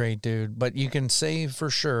is a great dude, but you can say for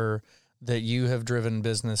sure that you have driven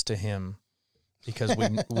business to him because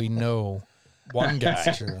we know one guy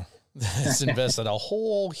that's invested a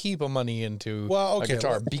whole heap of money into a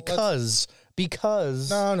guitar because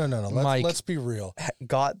no. Mike let's be real.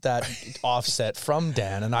 Got that offset from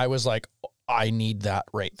Dan, and I was like, I need that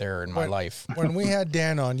right there in my life. When we had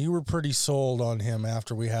Dan on, you were pretty sold on him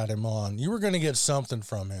after we had him on. You were going to get something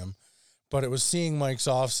from him. But it was seeing Mike's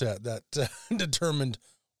offset that determined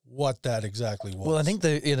what that exactly was. Well, I think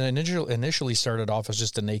it initially started off as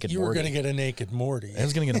just a naked Morty. You were going to get a naked Morty. I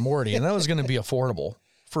was going to get a Morty, and that was going to be affordable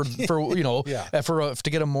for to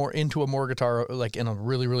get into a more guitar like in a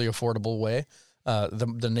really, really affordable way.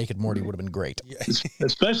 The naked Morty would have been great. Yeah.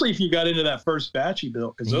 Especially if you got into that first batch he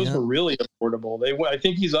built, because those were really affordable. I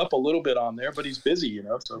think he's up a little bit on there, but he's busy,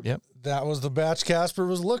 So yep, that was the batch Casper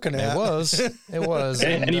was looking at. It was,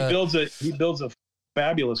 and he builds a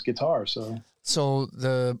fabulous guitar. So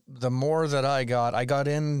the more that I got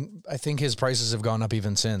in, I think his prices have gone up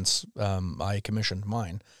even since I commissioned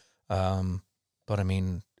mine. But I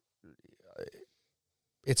mean,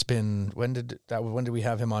 it's been, when did we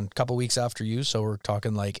have him on? A couple weeks after you. So we're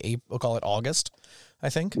talking like we'll call it August,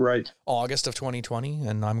 I think. Right. August of 2020.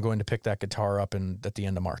 And I'm going to pick that guitar up at the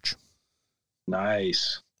end of March.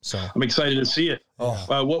 Nice. So I'm excited to see it.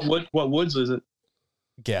 Oh, what woods is it?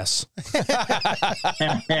 Guess.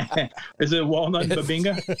 Is it walnut and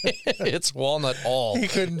Babinga? It's walnut all. He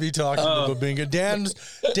couldn't be talking to Babinga.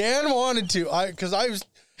 Dan wanted to,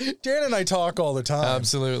 Dan and I talk all the time.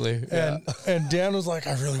 Absolutely. And Dan was like,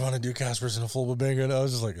 I really want to do Casper's in a full Babinga. And I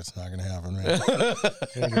was just like, it's not going to happen, man.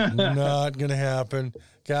 It's not going to happen.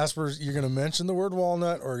 Casper's, you're going to mention the word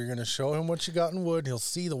walnut, or you're going to show him what you got in wood. He'll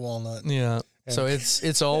see the walnut. Yeah. So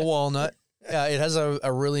it's all walnut. Yeah, it has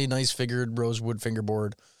a really nice figured rosewood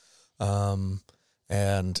fingerboard.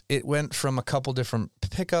 And it went from a couple different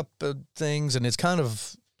pickup things, and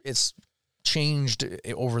it's changed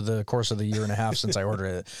over the course of the year and a half since I ordered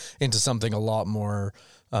it into something a lot more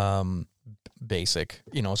basic,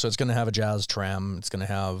 so it's going to have a jazz tram. It's going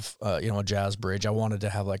to have, a jazz bridge. I wanted to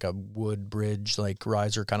have like a wood bridge, like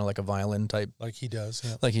riser, kind of like a violin type. Like he does.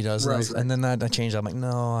 Yeah. Like he does. Right. And then that I changed. I'm like,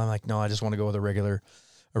 no, I just want to go with a regular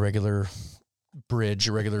bridge,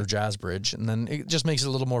 a regular jazz bridge. And then it just makes it a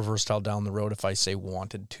little more versatile down the road. If I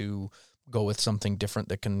wanted to go with something different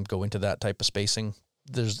that can go into that type of spacing,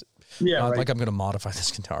 there's not like I'm going to modify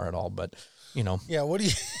this guitar at all, but Yeah. What do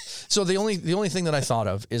you, so the only thing that I thought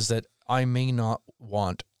of is that I may not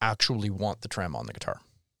actually want the trem on the guitar.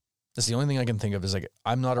 That's the only thing I can think of is like,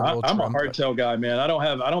 I'm not a real I'm a hardtail guy, man. I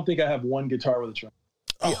don't think I have one guitar with a trem.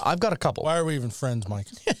 Yeah, I've got a couple. Why are we even friends, Mike?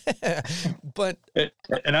 But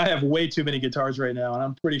and I have way too many guitars right now, and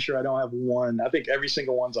I'm pretty sure I don't have one. I think every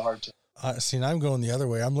single one's a hardtail. See, and I'm going the other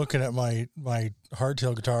way. I'm looking at my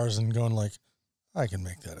hardtail guitars and going like, I can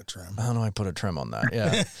make that a trim. How do I put a trim on that?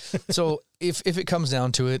 Yeah. So if it comes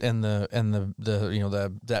down to it and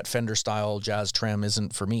that Fender style jazz trim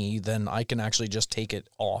isn't for me, then I can actually just take it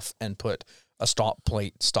off and put a stop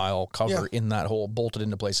plate style cover in that hole, bolted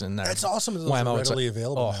into place in there. That's awesome. Those are readily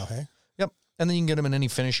available now, hey? Yep. And then you can get them in any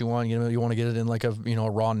finish you want. You want to get it in like a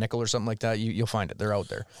raw nickel or something like that. You'll find it. They're out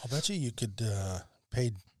there. I'll bet you could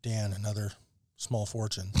pay Dan another small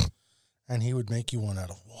fortune, and he would make you one out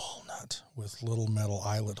of walnut with little metal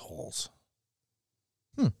eyelet holes.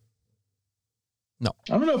 No,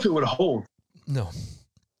 I don't know if it would hold. No,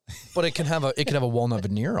 but it can have a walnut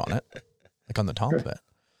veneer on it, like on the top of it.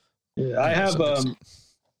 Yeah,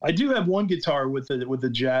 I do have one guitar with the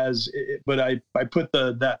jazz, but I put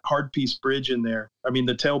that hard piece bridge in there. I mean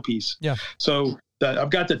the tailpiece. Yeah. So I've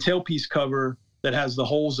got the tailpiece cover that has the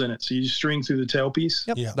holes in it, so you string through the tailpiece.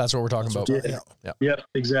 Yep. Yeah, that's what we're talking about. Yeah,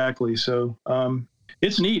 exactly. So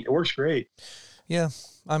it's neat. It works great. Yeah,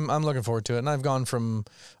 I'm looking forward to it. And I've gone from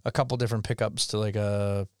a couple different pickups to like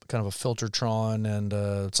a kind of a Filtertron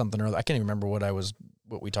and something or other. I can't even remember what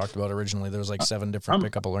we talked about originally. There was like 7 different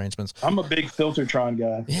pickup arrangements. I'm a big Filtertron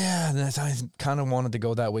guy. Yeah, and I kind of wanted to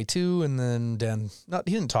go that way too. And then Dan,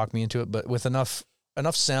 he didn't talk me into it, but with enough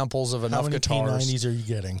samples of enough guitars. How many P90s are you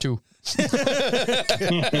getting? 2.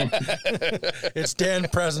 It's Dan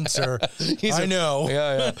present, sir. I know.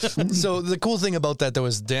 Yeah. So the cool thing about that though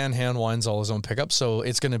is Dan hand winds all his own pickups, so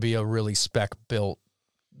it's going to be a really spec built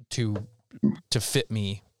to fit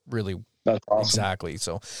me really. That's awesome. Exactly.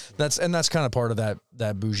 So that's kind of part of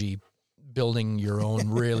that bougie building your own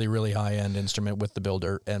really really high end instrument with the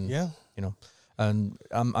builder, and and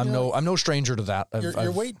I'm no stranger to that.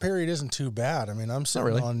 Your wait period isn't too bad. I mean, I'm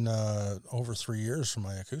sitting on over 3 years for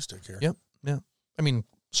my acoustic here. Yep. Yeah. I mean,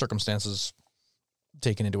 circumstances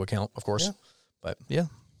taken into account, of course. Yeah. But yeah,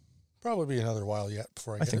 probably be another while yet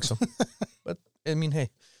before I think so. But I mean, hey,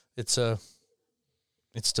 it's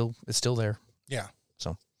still there. Yeah.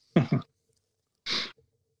 So.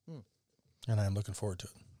 And I'm looking forward to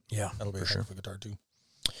it. Yeah, that'll be a heck of a guitar too.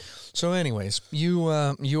 So, anyways, you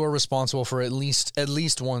are responsible for at least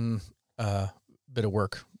one bit of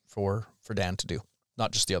work for Dan to do,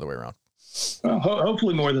 not just the other way around. Well,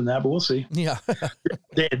 hopefully more than that, but we'll see. Yeah,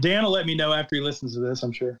 Dan will let me know after he listens to this.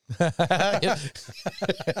 I'm sure.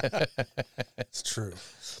 It's true.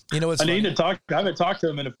 I need to talk. I haven't talked to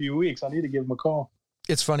him in a few weeks. I need to give him a call.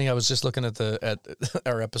 It's funny. I was just looking at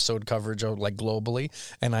our episode coverage of like globally,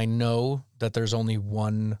 and I know that there's only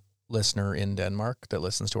one listener in Denmark that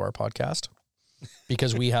listens to our podcast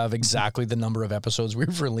because we have exactly the number of episodes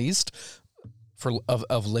we've released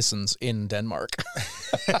of listens in Denmark.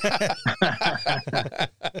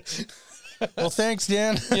 Well, thanks,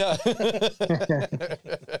 Dan. Yeah.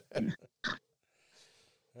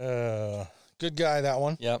 Good guy, that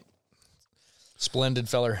one. Yep. Splendid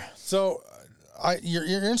feller. So,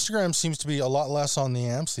 your Instagram seems to be a lot less on the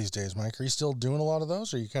amps these days, Mike. Are you still doing a lot of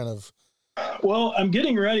those, or are you kind of? Well, I'm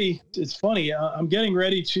getting ready. It's funny. I'm getting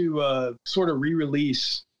ready to sort of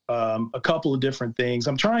re-release a couple of different things.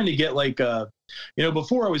 I'm trying to get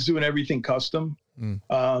before I was doing everything custom, and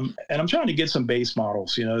I'm trying to get some base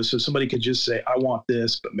models, so somebody could just say, I want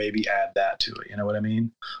this, but maybe add that to it. You know what I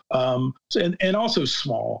mean? And also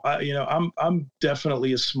small. I'm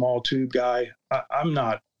definitely a small tube guy. I'm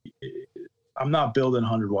not building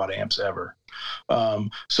 100-watt amps ever.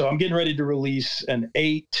 So I'm getting ready to release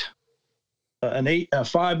a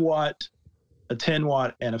 5-watt, a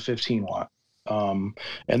 10-watt, and a 15-watt.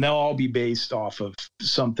 And they'll all be based off of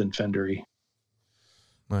something Fendery.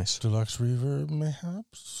 Nice. Deluxe reverb,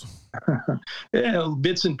 mayhaps? Yeah,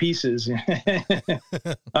 bits and pieces.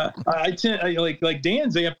 I tend like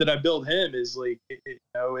Dan's amp that I built him is like,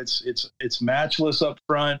 it's matchless up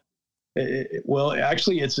front.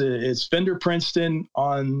 It's Fender Princeton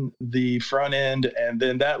on the front end, and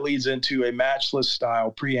then that leads into a matchless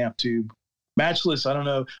style preamp tube. Matchless, I don't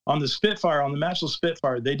know, on the matchless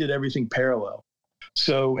Spitfire, they did everything parallel.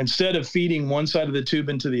 So instead of feeding one side of the tube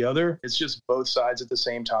into the other, it's just both sides at the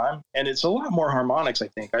same time. And it's a lot more harmonics, I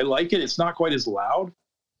think. I like it. It's not quite as loud,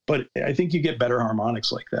 but I think you get better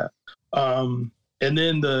harmonics like that. And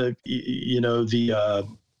then the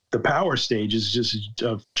power stage is just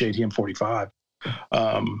a JTM 45.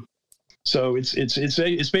 So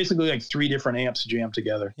it's basically like 3 different amps jammed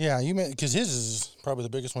together. Yeah, because his is probably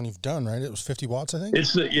the biggest one you've done, right? It was 50 watts, I think.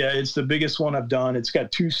 It's the biggest one I've done. It's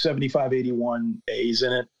got 2 7581As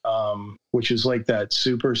in it, which is like that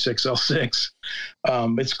Super 6L6.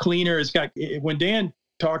 It's cleaner. When Dan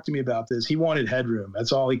talked to me about this, he wanted headroom.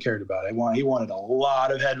 That's all he cared about. He wanted a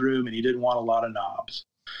lot of headroom, and he didn't want a lot of knobs.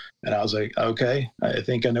 And I was like, okay, I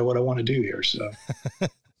think I know what I want to do here. So.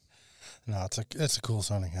 No, it's a cool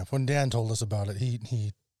sounding amp. When Dan told us about it,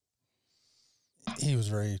 he was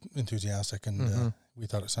very enthusiastic, and we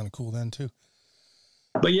thought it sounded cool then too.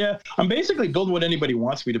 But yeah, I'm basically building what anybody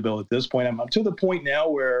wants me to build at this point. I'm to the point now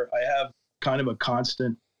where I have kind of a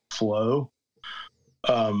constant flow.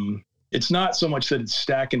 It's not so much that it's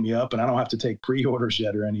stacking me up and I don't have to take pre-orders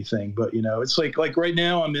yet or anything, but it's like right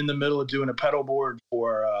now I'm in the middle of doing a pedal board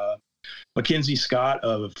for Mackenzie Scott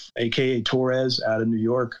of AKA Torres out of New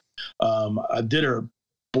York. I did her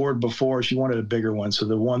board before. She wanted a bigger one. So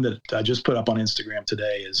the one that I just put up on Instagram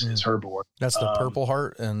today is her board. That's the Purple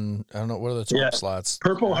Heart, and I don't know, what are the top slots?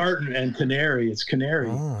 Purple Heart and Canary. It's Canary.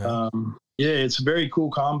 Oh, yeah, it's a very cool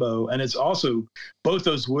combo. And it's also, both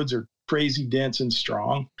those woods are crazy dense and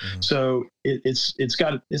strong. So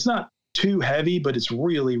it's not too heavy, but it's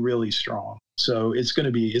really, really strong. So it's going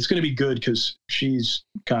to be good because she's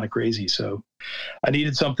kind of crazy. So I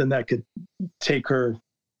needed something that could take her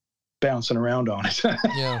bouncing around on it.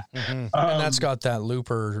 Yeah. And that's got that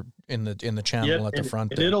looper in the channel at the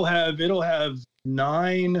front. And it'll have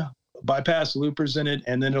 9 bypass loopers in it,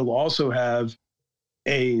 and then it'll also have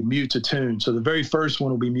a mute to tune. So the very first one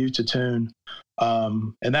will be mute to tune.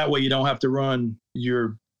 And that way you don't have to run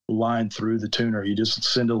your line through the tuner. You just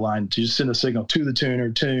send a signal to the tuner,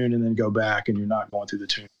 tune, and then go back, and you're not going through the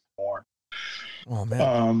tuner anymore. Oh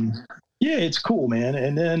man. Yeah, it's cool, man.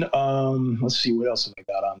 And then let's see, what else have I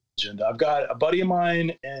got on the agenda? I've got a buddy of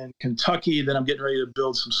mine in Kentucky that I'm getting ready to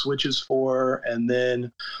build some switches for, and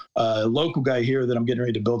then a local guy here that I'm getting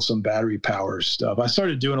ready to build some battery power stuff. I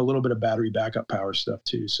started doing a little bit of battery backup power stuff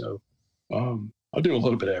too, so I'll do a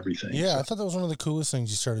little bit of everything. Yeah, so. I thought that was one of the coolest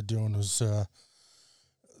things you started doing was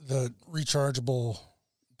the rechargeable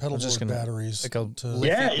pedal board batteries. Like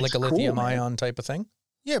a lithium ion type of thing?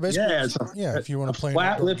 Yeah, basically. Yeah, if you want to play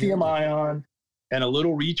flat lithium ion and a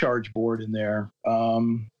little recharge board in there.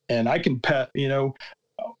 And I can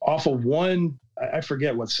off of one, I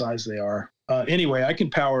forget what size they are. Anyway, I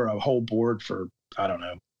can power a whole board for, I don't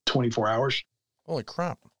know, 24 hours. Holy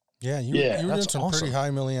crap. Yeah, you were doing some pretty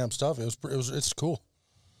high milliamp stuff. It's cool.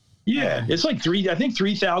 Yeah, it's like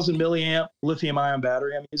 3,000 milliamp lithium ion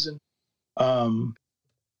battery I'm using. And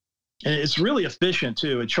it's really efficient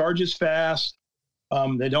too. It charges fast.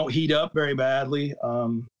 They don't heat up very badly.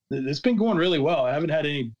 It's been going really well. I haven't had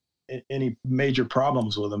any major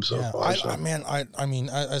problems with them so far. I mean,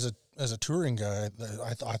 as a touring guy,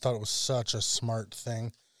 I thought it was such a smart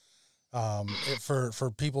thing.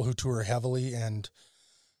 For people who tour heavily and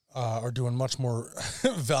are doing much more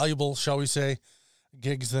valuable, shall we say,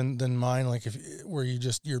 gigs than mine. Like where you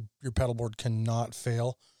just your pedal board cannot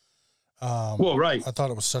fail. Right. I thought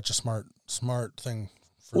it was such a smart thing.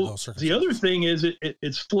 Those the other thing is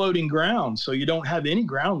it's floating ground, so you don't have any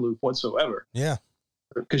ground loop whatsoever. Yeah,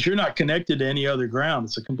 because you're not connected to any other ground.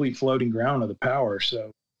 It's a complete floating ground of the power. So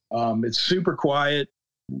it's super quiet,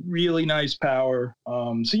 really nice power.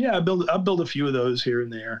 So yeah, I build a few of those here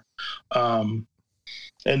and there. And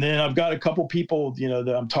then I've got a couple people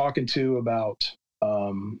that I'm talking to about.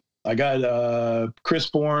 I got Chris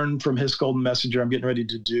Bourne from His Golden Messenger. I'm getting ready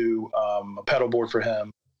to do a pedal board for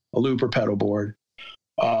him, a looper pedal board.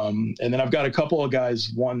 And then I've got a couple of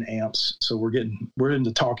guys 1 amps, so we're in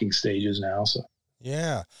the talking stages now. So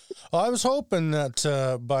yeah, well, I was hoping that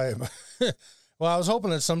I was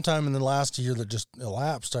hoping that sometime in the last year that just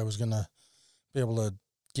elapsed, I was gonna be able to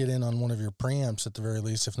get in on one of your preamps at the very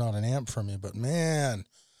least, if not an amp from you. But man,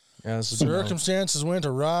 circumstances went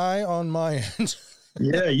awry on my end.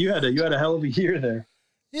 Yeah, you had a hell of a year there.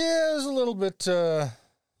 Yeah, it was a little bit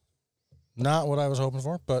not what I was hoping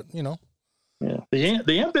for, but Yeah,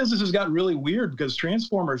 the amp business has got really weird because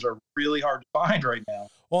transformers are really hard to find right now.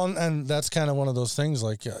 Well, and that's kind of one of those things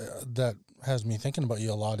like that has me thinking about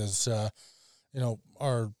you a lot is,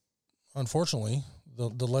 unfortunately,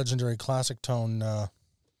 the legendary Classic Tone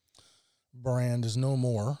brand is no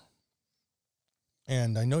more.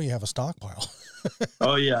 And I know you have a stockpile.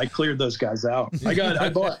 Oh yeah, I cleared those guys out. I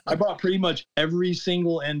bought pretty much every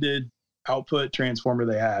single ended output transformer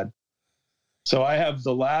they had. So I have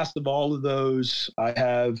the last of all of those. I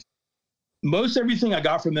have most everything I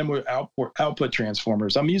got from them were output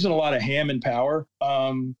transformers. I'm using a lot of Hammond power,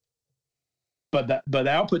 but the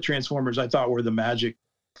output transformers I thought were the magic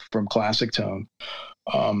from Classic Tone.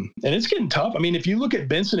 And it's getting tough. I mean, if you look at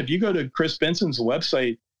Benson, if you go to Chris Benson's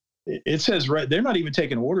website, it says they're not even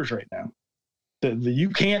taking orders right now.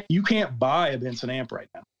 You can't buy a Benson amp right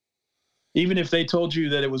now. Even if they told you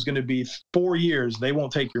that it was going to be 4 years, they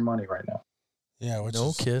won't take your money right now. Yeah, which no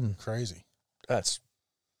is kidding. Crazy.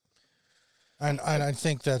 And I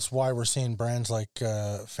think that's why we're seeing brands like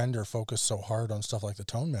Fender focus so hard on stuff like the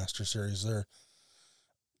Tone Master series.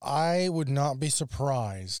 I would not be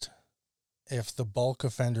surprised if the bulk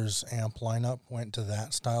of Fender's amp lineup went to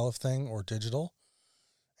that style of thing or digital,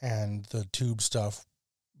 and the tube stuff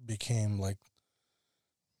became like,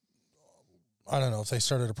 I don't know, if they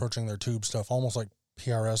started approaching their tube stuff almost like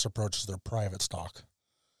PRS approaches their private stock.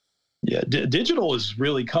 Yeah, digital is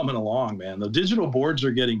really coming along, man. The digital boards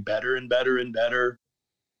are getting better and better and better,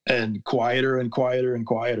 and quieter and quieter and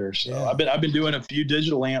quieter. So yeah. I've been doing a few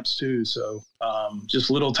digital amps too. So just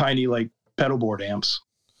little tiny like pedal board amps.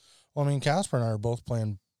 Well, I mean, Casper and I are both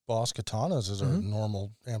playing Boss Katanas as our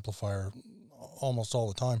normal amplifier almost all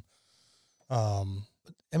the time.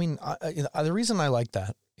 I mean, the reason I like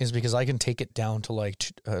that is because I can take it down to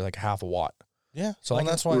like half a watt. Yeah, so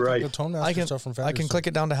that's why I think the Tone Master stuff from Fender. I can click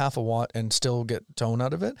it down to half a watt and still get tone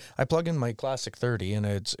out of it. I plug in my Classic 30 and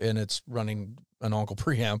it's running an Onkel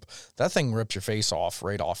preamp. That thing rips your face off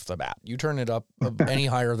right off the bat. You turn it up any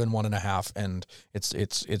higher than 1.5, and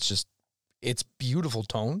it's beautiful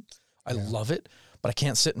tone. I love it, but I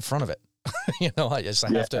can't sit in front of it. I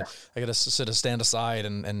gotta stand aside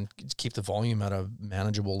and keep the volume at a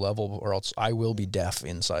manageable level, or else I will be deaf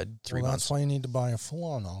inside 3 months. That's why you need to buy a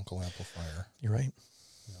full-on Onkel amplifier. You're right.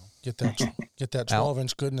 Get that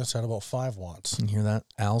 12-inch goodness at about 5 watts. You hear that?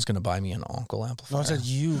 Al's gonna buy me an Onkel amplifier. No, I said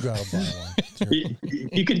you gotta buy one.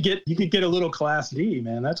 you could get a little Class D,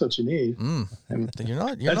 man. That's what you need.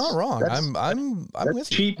 You're not wrong. I'm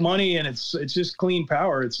with you. Cheap money, and it's just clean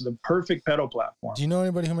power. It's the perfect pedal platform. Do you know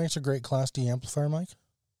anybody who makes a great Class D amplifier, Mike?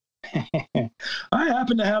 I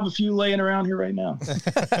happen to have a few laying around here right now.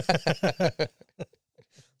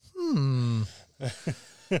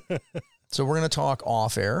 So we're going to talk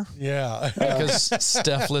off air. Yeah. Because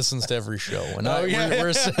Steph listens to every show. And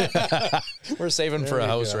we're saving for a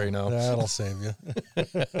house right now. That'll save you.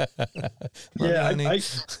 Yeah.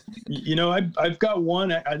 I've got one.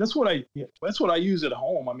 That's what I use at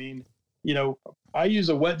home. I mean, I use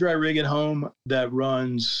a wet dry rig at home that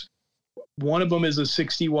runs, one of them is a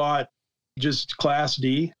 60 watt, just Class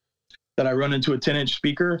D that I run into a 10-inch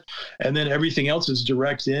speaker. And then everything else is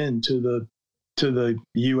direct into the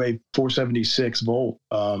UA 476 volt,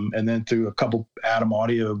 and then through a couple Atom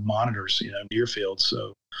Audio monitors, near field.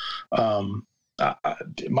 So,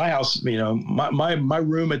 my house, my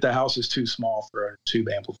room at the house is too small for a tube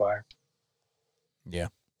amplifier. Yeah.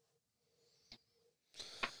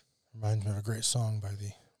 Reminds me of a great song by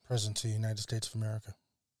the President of the United States of America.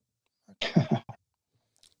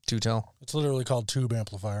 Do tell. It's literally called Tube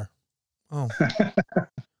Amplifier. Oh. I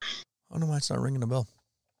don't know why it's not ringing a bell.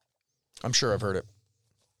 I'm sure I've heard it.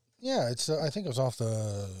 Yeah, it's. I think it was off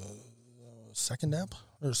the second album.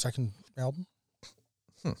 I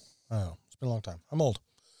don't know. It's been a long time. I'm old.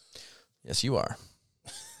 Yes, you are.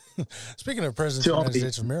 Speaking of President of the United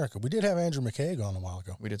States of America, we did have Andrew McCaig on a while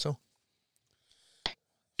ago. We did so.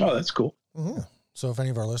 Oh, that's cool. Mm-hmm. So if any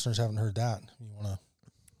of our listeners haven't heard that, you want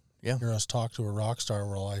to hear us talk to a rock star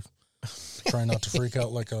while I try not to freak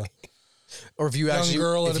out like a or if you young actually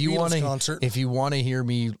girl at a Beatles concert. If you want to hear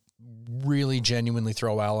me really genuinely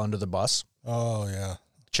throw Al under the bus, oh yeah,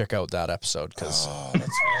 check out that episode because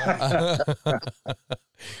that's right.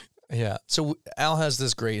 Yeah. So Al has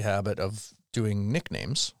this great habit of doing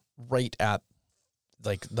nicknames right at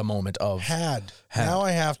like the moment of had. Now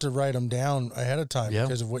I have to write them down ahead of time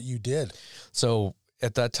because of what you did. So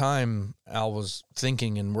at that time, Al was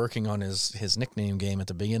thinking and working on his nickname game at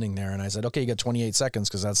the beginning there, and I said, "Okay, you got 28 seconds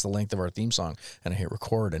because that's the length of our theme song." And I hit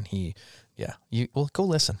record, and go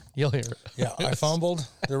listen, you'll hear it. Yeah, I fumbled.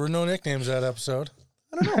 There were no nicknames that episode.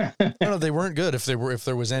 I don't know. They weren't good if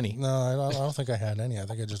there was any. No, I don't think I had any. I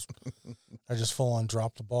think I just full on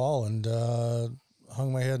dropped the ball and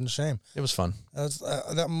hung my head in shame. It was fun.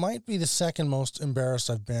 That might be the second most embarrassed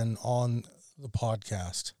I've been on the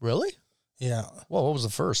podcast. Really? Yeah. Well, what was the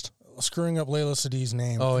first? Screwing up Layla Sadi's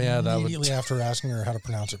name. Oh yeah, immediately after asking her how to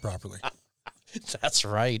pronounce it properly. That's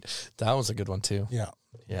right. That was a good one too. Yeah.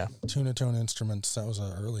 Yeah. Tune Instruments. That was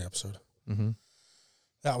an early episode. Mm-hmm.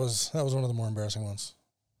 That was one of the more embarrassing ones.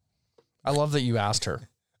 I love that you asked her.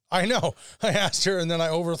 I know. I asked her, and then I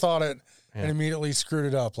overthought it and immediately screwed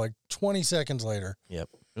it up like 20 seconds later. Yep.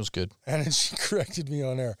 It was good. And then she corrected me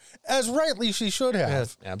on air, as rightly she should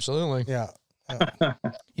have. Yeah, absolutely. Yeah.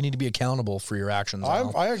 You need to be accountable for your actions.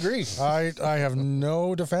 I agree. I have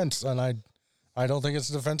no defense, and I don't think it's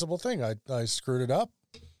a defensible thing. I screwed it up.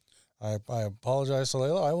 I apologize to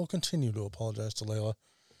Layla. I will continue to apologize to Layla.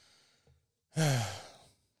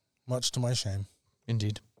 Much to my shame.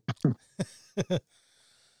 Indeed.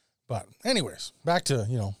 But anyways, back to,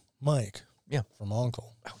 Mike. Yeah. From Onkel.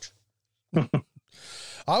 Ouch. I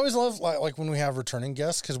always love like when we have returning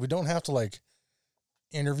guests because we don't have to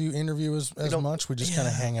interview as much. We just kind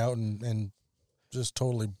of hang out and just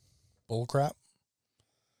totally bull crap.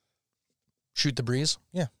 Shoot the breeze.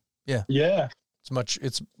 Yeah. It's not.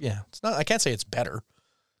 I can't say it's better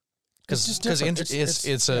because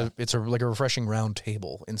it's a like a refreshing round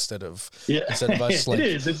table instead of us like it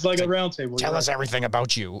is. It's like a round table. Tell us everything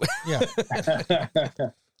about you. Yeah.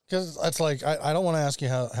 Because it's like I don't want to ask you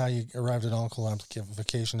how you arrived at Onkel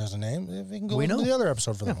Amplification as a name. If you can go to the other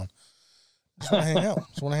episode for that one. Just want to hang out.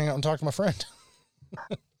 Just want to hang out and talk to my friend.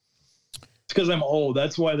 It's because I'm old.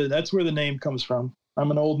 That's why. That's where the name comes from.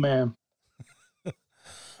 I'm an old man.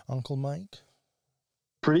 Uncle Mike.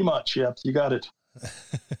 Pretty much. Yep. You got it.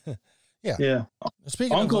 Yeah.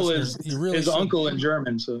 Speaking Uncle of listeners, you really is should, uncle in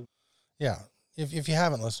German. So yeah, if you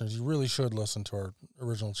haven't, listeners, you really should listen to our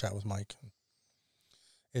original chat with Mike.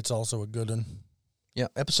 It's also a good one. Yeah,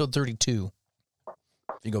 episode 32. If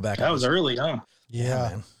you go back. That was early, huh? Yeah.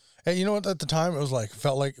 Man. And you know what? At the time, it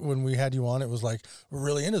felt like when we had you on, it was like, we're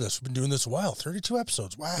really into this. We've been doing this a while. 32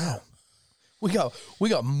 episods. Wow. Yeah. We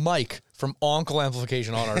got Mike from Onkel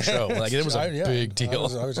Amplification on our show. Like it was a big deal.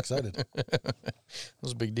 I was excited. It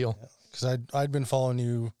was a big deal. Because I'd been following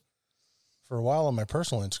you for a while on my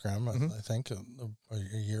personal Instagram, I think,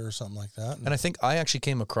 a year or something like that. And I think I actually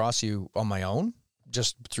came across you on my own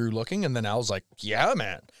just through looking, and then I was like, yeah,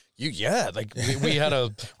 man. Like we had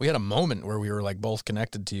a moment where we were like both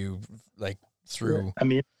connected to you like through. I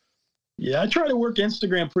mean, I try to work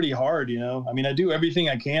Instagram pretty hard, you know. I mean, I do everything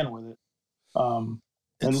I can with it.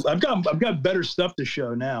 And I've got better stuff to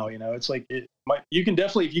show now, you know. It's like you can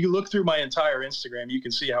definitely, if you look through my entire Instagram, you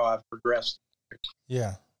can see how I've progressed.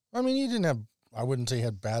 Yeah. I mean, you didn't have, I wouldn't say you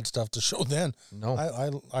had bad stuff to show then. No.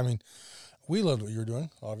 I mean, we loved what you were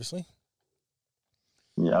doing, obviously.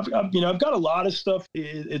 Yeah, I've got a lot of stuff.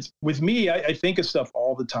 It's with me, I think of stuff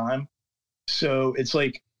all the time. So it's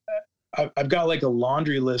like, I've got like a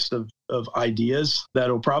laundry list of ideas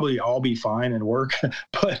that'll probably all be fine and work,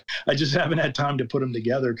 but I just haven't had time to put them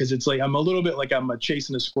together. Cause it's like, I'm a little bit like I'm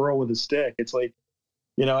chasing a squirrel with a stick. It's like,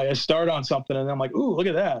 you know, I start on something and I'm like, ooh, look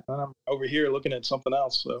at that. And I'm over here looking at something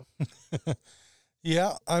else. So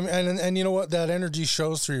yeah. I mean, and you know what, that energy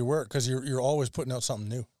shows through your work. Cause you're always putting out something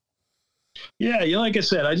new. Yeah. You know, like I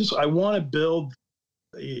said, I want to build,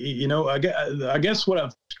 you know, I guess what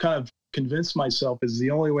I've kind of convinced myself is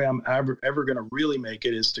the only way I'm ever going to really make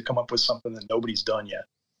it is to come up with something that nobody's done yet.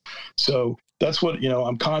 So that's what, you know,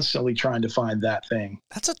 I'm constantly trying to find that thing.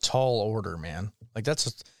 That's a tall order, man. Like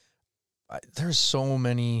there's so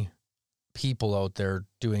many people out there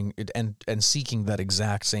doing it and seeking that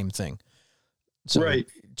exact same thing. So right.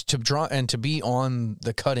 To be on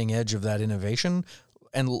the cutting edge of that innovation,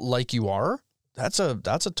 and like you are, that's a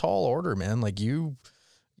tall order, man. Like you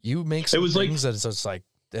make some things that it's just like,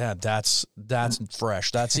 yeah, that's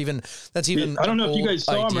fresh. That's even. I don't know if you guys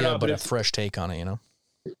saw them or not, but a fresh take on it, you know.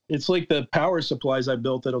 It's like the power supplies I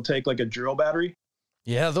built that'll take like a drill battery.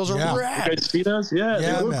 Yeah, those are rad. You guys see those? Yeah,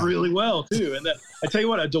 they work really well too. And I tell you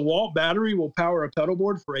what, a DeWalt battery will power a pedal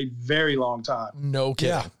board for a very long time. No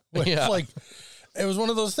kidding. Yeah, it's like it was one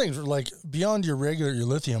of those things where, like, beyond your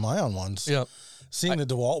lithium ion ones. Yeah. Seeing the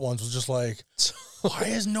DeWalt ones was just like, why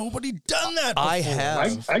has nobody done that before? I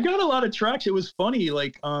have. I got a lot of traction. It was funny.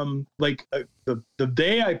 The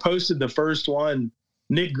day I posted the first one,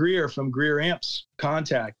 Nick Greer from Greer Amps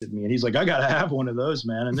contacted me, and he's like, I got to have one of those,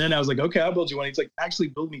 man. And then I was like, okay, I'll build you one. He's like, actually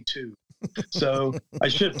build me two. So I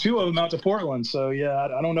shipped two of them out to Portland. So yeah,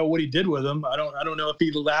 I don't know what he did with them. I don't know if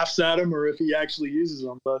he laughs at them or if he actually uses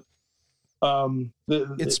them, but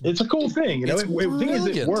it's a cool thing. You know, the thing is,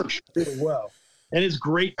 it works really well. And it's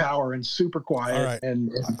great power and super quiet. All right.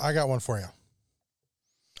 And I got one for you.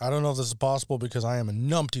 I don't know if this is possible because I am a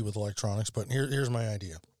numpty with electronics, but here's my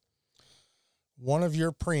idea. One of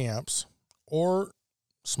your preamps or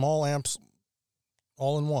small amps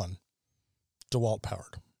all in one, DeWalt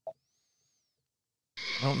powered.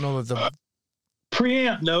 I don't know that the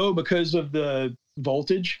preamp, no, because of the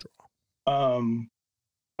voltage.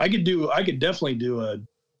 I could definitely do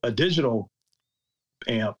a digital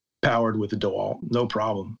amp powered with a DeWalt, no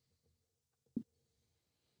problem.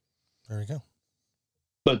 There you go.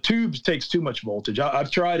 But tubes takes too much voltage.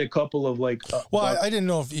 I've tried a couple of like. I didn't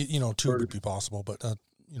know if tube would be possible, but an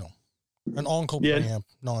Onkel preamp,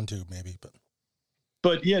 non-tube maybe, but.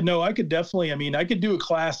 But yeah, no, I could definitely. I mean, I could do a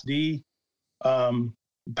Class D,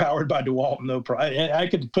 powered by DeWalt, no problem. I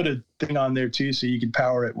could put a thing on there too, so you could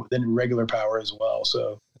power it within regular power as well.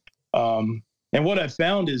 So, and what I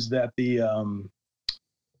found is that the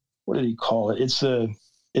what did he call it? It's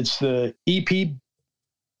the EP.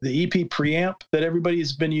 The EP preamp that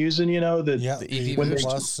everybody's been using, the EP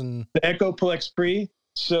Plus and the Echoplex Pre.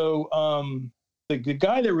 So the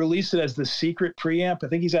guy that released it as the secret preamp, I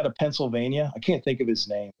think he's out of Pennsylvania. I can't think of his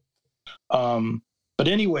name. But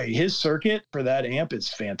anyway, his circuit for that amp is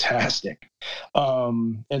fantastic.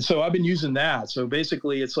 And so I've been using that. So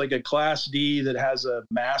basically it's like a Class D that has a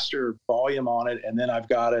master volume on it. And then I've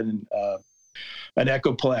got an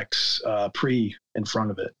Echoplex pre in front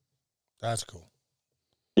of it. That's cool.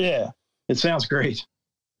 Yeah, it sounds great.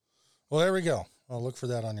 Well, there we go. I'll look for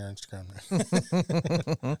that on your Instagram.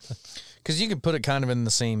 Because you could put it kind of in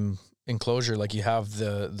the same enclosure, like you have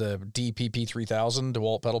the DPP 3000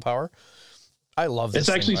 DeWalt pedal power. I love this.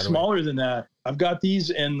 It's actually smaller than that. I've got these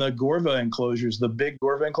in the Gorva enclosures, the big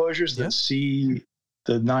Gorva enclosures that see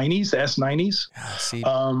the 90s, the S90s. Yeah, see,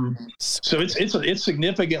 so it's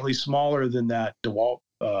significantly smaller than that DeWalt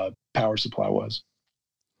power supply was.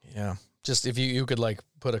 Yeah, just if you could like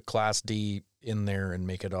put a Class D in there and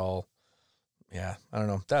make it all. Yeah, I don't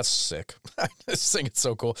know. That's sick. I just think it's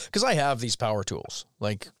so cool because I have these power tools.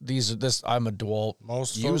 Like I'm a DeWalt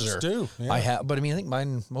user. Folks do. Yeah. I have, but I mean, I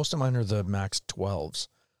think most of mine are the Max 12s.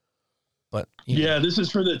 But this is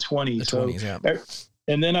for the 20s. The 20s, yeah.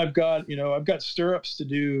 And then I've got stirrups to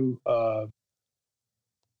do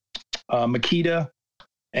Makita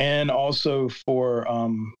and also for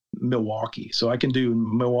Milwaukee. So I can do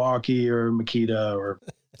Milwaukee or Makita or.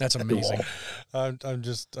 That's amazing. I'm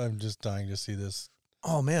just dying to see this.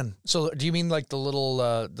 Oh man! So do you mean like the little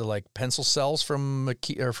the like pencil cells from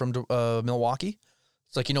Milwaukee?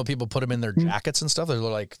 It's like people put them in their jackets and stuff. They're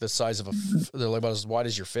like the size of they're like about as wide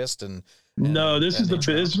as your fist. And no, this is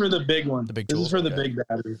for the big one. The big this tools, is for the big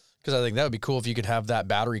battery. Because I think that would be cool if you could have that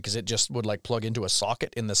battery because it just would like plug into a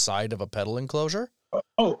socket in the side of a pedal enclosure.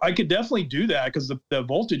 Oh, I could definitely do that because the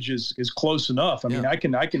voltage is close enough. I mean, I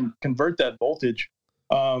can convert that voltage.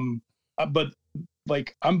 But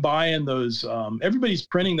like I'm buying those, everybody's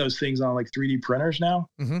printing those things on like 3D printers now,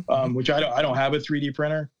 which I don't have a 3D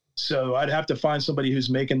printer. So I'd have to find somebody who's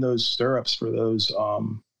making those stirrups for those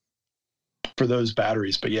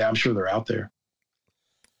batteries. But yeah, I'm sure they're out there.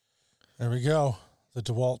 There we go. The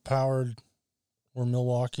DeWalt powered or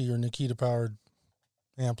Milwaukee or Nikita powered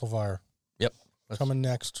amplifier. Yep. Coming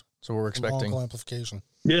next. So we're expecting Onkel Amplification.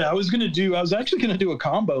 Yeah, I was actually going to do a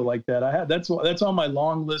combo like that. That's on my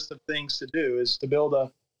long list of things to do is to build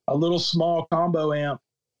a little small combo amp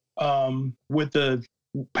with the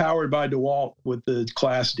powered by DeWalt with the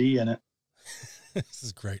Class D in it. This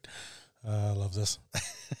is great. I love this.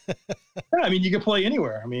 Yeah, I mean, you can play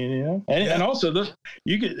anywhere. I mean, and also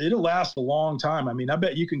it'll last a long time. I mean, I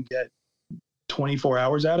bet you can get 24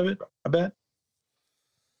 hours out of it. I bet.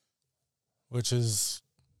 Which is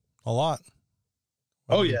a lot.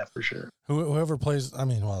 Oh yeah, for sure. Whoever plays, I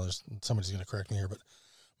mean, well, there's somebody's going to correct me here, but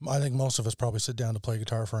I think most of us probably sit down to play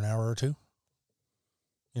guitar for an hour or two.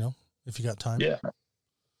 If you got time. Yeah,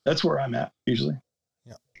 that's where I'm at usually.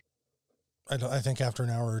 Yeah, I think after an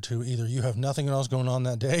hour or two, either you have nothing else going on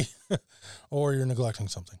that day, or you're neglecting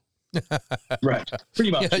something. Right,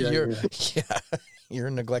 pretty much. You're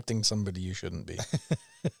neglecting somebody you shouldn't be.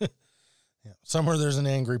 Yeah, somewhere there's an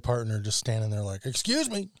angry partner just standing there like, "Excuse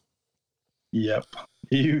me." Yep,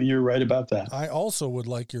 you're right about that. I also would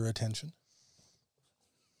like your attention.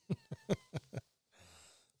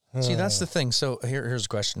 See, that's the thing. So here's a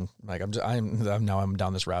question, Mike. I'm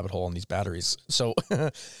down this rabbit hole on these batteries. So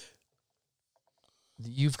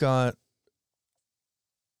you've got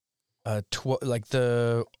the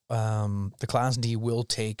Class D will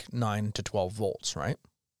take 9 to 12 volts, right?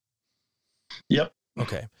 Yep.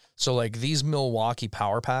 Okay. So like these Milwaukee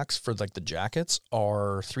power packs for like the jackets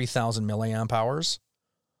are 3,000 milliamp hours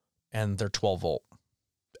and they're 12 volt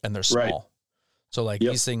and they're small. Right. So like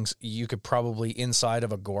these things you could probably inside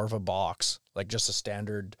of a Gorva box, like just a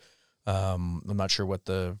standard, I'm not sure what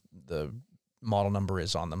the model number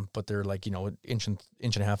is on them, but they're like, inch and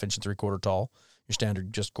a half, inch and 3/4 tall, your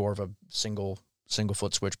standard just Gorva single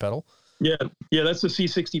foot switch pedal. Yeah. Yeah. That's the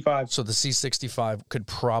C65. So the C65 could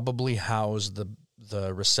probably house the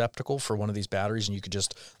receptacle for one of these batteries, and you could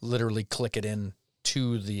just literally click it in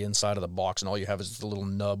to the inside of the box, and all you have is the little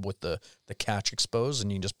nub with the catch exposed,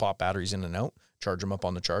 and you can just pop batteries in and out, charge them up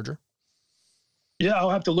on the charger. Yeah,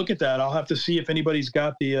 I'll have to look at that. I'll have to see if anybody's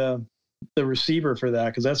got the receiver for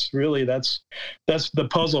that, because that's the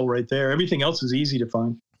puzzle right there. Everything else is easy to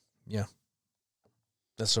find. Yeah,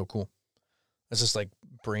 that's so cool. That's just like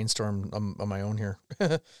brainstorm on my own here.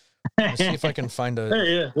 Let's see if I can find a.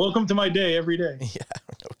 Hey, yeah. Welcome to my day every day. Yeah,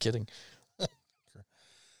 no kidding.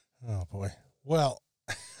 Oh boy. Well,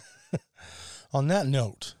 on that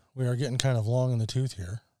note, we are getting kind of long in the tooth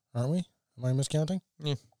here, aren't we? Am I miscounting?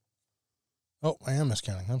 Yeah. Oh, I am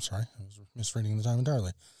miscounting. I'm sorry. I was misreading the time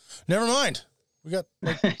entirely. Never mind. We got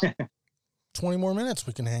 20 more minutes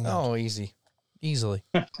we can hang out. Oh, easily.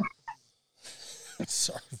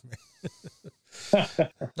 Sorry, man.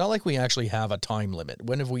 Not like we actually have a time limit.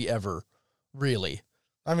 When have we ever really?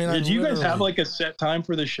 I mean, do you guys have like a set time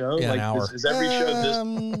for the show? Yeah, like, an hour. Is every show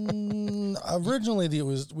this? Originally,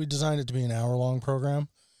 we designed it to be an hour-long program.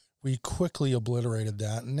 We quickly obliterated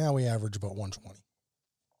that, and now we average about 120.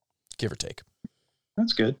 Give or take.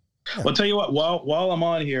 That's good. Yeah. Well, I'll tell you what, while I'm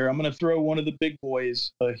on here, I'm going to throw one of the big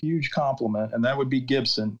boys a huge compliment, and that would be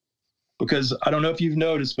Gibson. Because I don't know if you've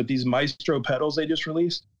noticed, but these Maestro pedals they just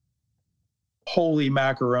released, holy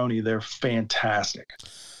macaroni, they're fantastic.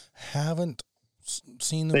 Haven't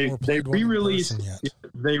seen them They re-released yet.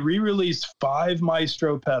 They re-released 5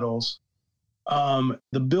 Maestro pedals.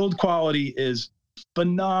 The build quality is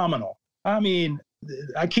phenomenal. I mean,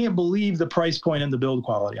 I can't believe the price point and the build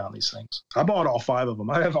quality on these things. I bought all 5 of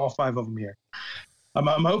them. I have all 5 of them here. I'm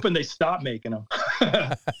hoping they stop making them.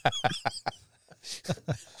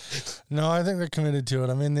 No, I think they're committed to it.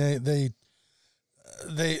 I mean, they've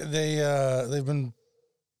been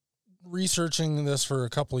researching this for a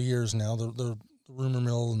couple of years now. The rumor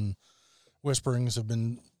mill and whisperings have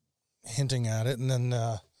been hinting at it, and then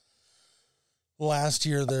last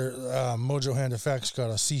year, their Mojo Hand Effects got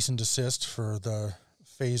a cease and desist for the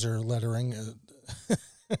phaser lettering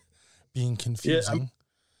being confusing. Yeah,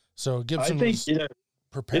 so Gibson, I think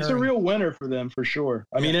preparing. it's a real winner for them for sure.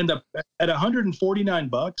 I mean, at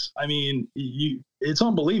 $149, I mean, it's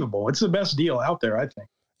unbelievable. It's the best deal out there, I think.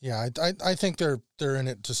 Yeah, I think they're in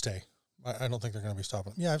it to stay. I don't think they're going to be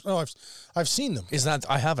stopping. Yeah, I've seen them. Is that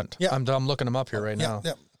I haven't? Yeah, I'm looking them up here right now.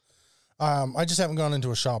 Yeah. I just haven't gone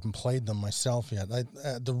into a shop and played them myself yet.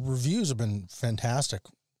 The reviews have been fantastic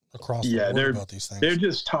across the board about these things. They're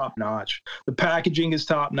just top notch. The packaging is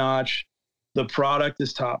top notch. The product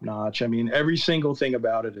is top notch. I mean, every single thing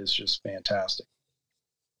about it is just fantastic.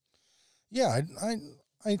 Yeah,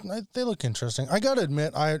 they look interesting. I got to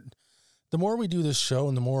admit, the more we do this show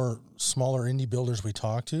and the more smaller indie builders we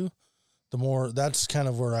talk to, the more that's kind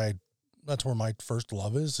of where that's where my first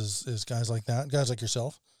love is guys like that, guys like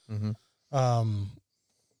yourself. Mm-hmm.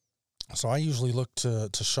 So I usually look to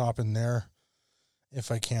shop in there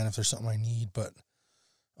if I can, if there's something I need, but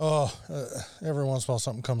every once in a while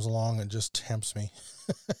something comes along and just tempts me.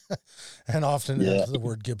 And often has the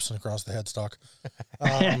word Gibson across the headstock.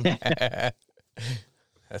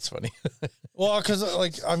 That's funny. Well, because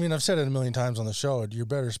I've said it a million times on the show, you're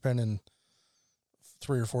better spending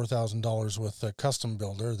 $3,000 or $4,000 with a custom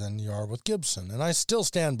builder than you are with Gibson. And I still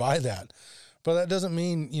stand by that. But that doesn't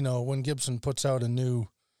mean, when Gibson puts out a new,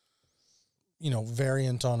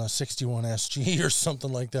 variant on a 61 SG or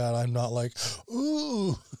something like that, I'm not like,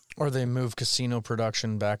 ooh. Or they move casino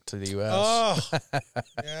production back to the U.S. Oh,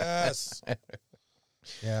 yes.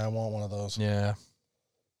 Yeah, I want one of those. Yeah.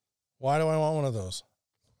 Why do I want one of those?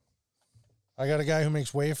 I got a guy who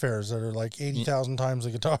makes Wayfarers that are like 80,000 times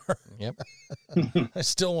a guitar. Yep. I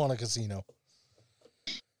still want a casino.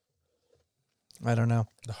 I don't know.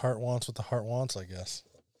 The heart wants what the heart wants, I guess.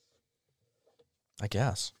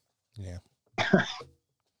 Yeah.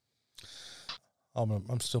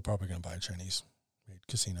 I'm still probably going to buy a Chinese-made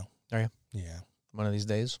casino. Are you? Yeah. One of these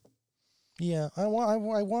days? Yeah, I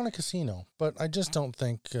want a casino, but I just don't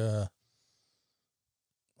think I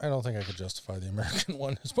could justify the American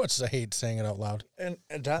one as much as I hate saying it out loud. And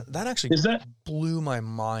that actually blew my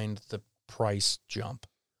mind, the price jump.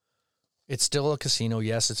 It's still a casino.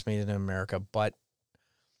 Yes, it's made in America, but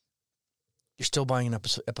you're still buying an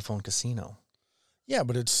Epiphone casino. Yeah,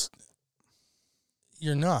 but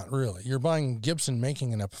you're not really. You're buying Gibson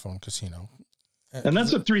making an Epiphone casino. And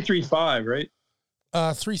that's a 335, right?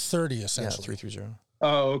 330 essentially. Yeah, 330.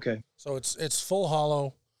 Oh, okay. So it's full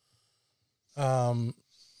hollow.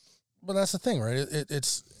 But that's the thing, right?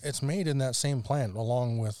 It's made in that same plant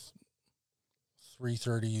along with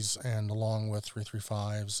 330s and along with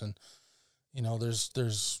 335s, and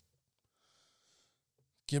there's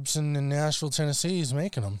Gibson in Nashville, Tennessee is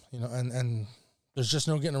making them, and there's just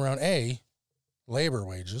no getting around labor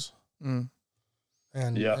wages,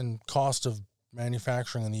 and cost of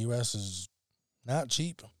manufacturing in the U.S. is not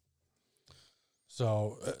cheap.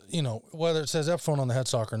 So whether it says Epiphone on the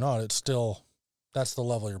headstock or not, it's still that's the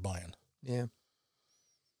level you're buying. Yeah.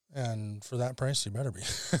 And for that price, you better be.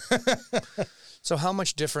 So how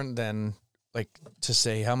much different then,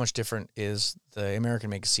 how much different is the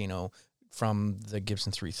American-made casino from the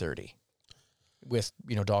Gibson 330 with,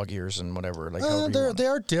 dog ears and whatever? They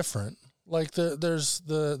are different. Like there's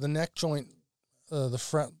the neck joint, the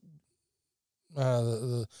front,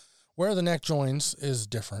 where the neck joins is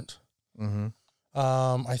different. Mm-hmm.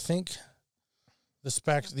 I think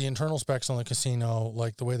the internal specs on the Casino,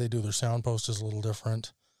 like the way they do their sound post is a little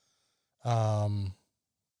different.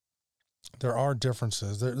 There are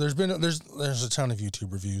differences. There's a ton of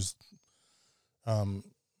YouTube reviews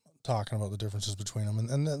talking about the differences between them,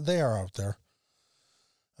 and they are out there.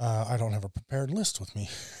 I don't have a prepared list with me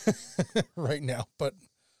right now, but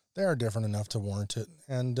they are different enough to warrant it.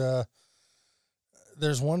 And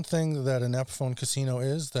there's one thing that an Epiphone Casino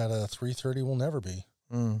is that a 330 will never be.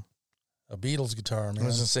 A Beatles guitar, man. I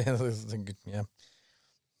was going to say, yeah.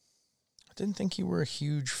 I didn't think you were a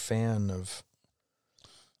huge fan of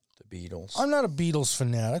the Beatles. I'm not a Beatles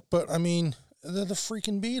fanatic, but I mean, they're the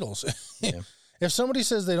freaking Beatles. Yeah. If somebody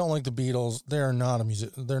says they don't like the Beatles, they are not a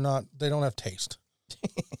music. They don't have taste.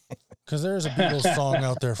 Because there's a Beatles song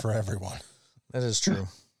out there for everyone. That is true.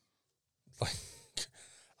 Like,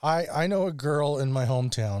 I know a girl in my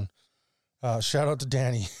hometown. Shout out to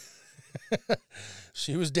Danny.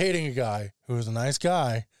 She was dating a guy who was a nice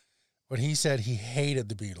guy, but he said he hated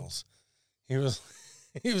the Beatles. He was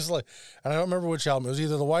like, and I don't remember which album. It was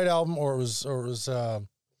either the White Album or it was.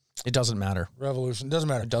 It doesn't matter. Revolution. Doesn't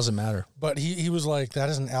matter. It doesn't matter. But he was like, that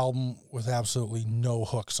is an album with absolutely no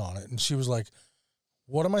hooks on it. And she was like,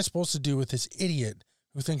 what am I supposed to do with this idiot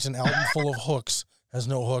who thinks an album full of hooks has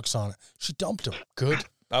no hooks on it? She dumped him. Good.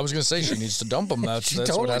 I was going to say she needs to dump him. That's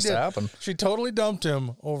totally what has to happen. She totally dumped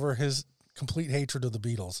him over his complete hatred of the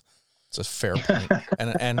Beatles. It's a fair point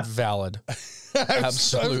and valid.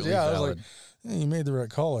 Absolutely valid. I was like, yeah, you made the right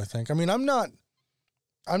call, I think. I mean, I'm not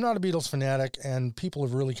a Beatles fanatic, and people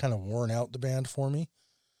have really kind of worn out the band for me.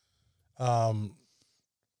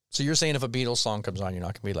 So you're saying if a Beatles song comes on, you're not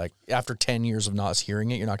going to be like, after 10 years of not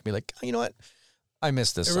hearing it, you're not going to be like, oh, you know what? I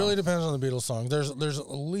missed this song. It really depends on the Beatles song. There's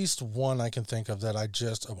at least one I can think of that I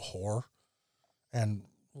just abhor. And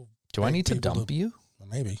do I need to dump you?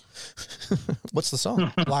 Maybe. What's the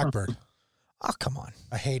song? Blackbird. Oh, come on.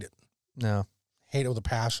 I hate it. No. Hate it with a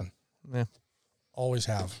passion. Yeah. Always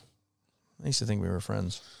have. I used to think we were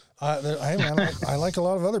friends. I like a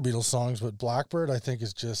lot of other Beatles songs, but Blackbird, I think,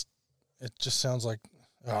 it just sounds like,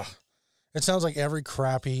 it sounds like every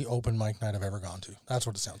crappy open mic night I've ever gone to. That's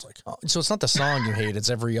what it sounds like. Oh, so it's not the song you hate; it's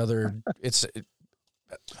every other.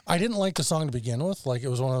 I didn't like the song to begin with. Like, it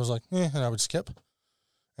was one I was like, and I would skip,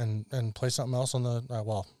 and play something else on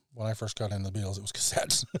the. When I first got into the Beatles, it was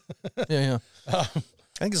cassettes. Yeah. I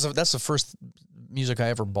think that's the first music I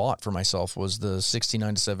ever bought for myself was the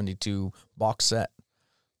 69 to 72 box set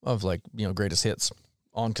of greatest hits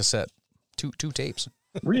on cassette, two tapes.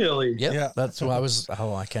 Really? Yep. Yeah. That's who I was.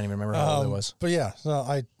 Oh, I can't even remember how old I was. But yeah,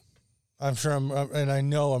 so I'm sure and I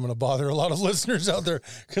know I'm going to bother a lot of listeners out there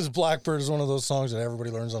because Blackbird is one of those songs that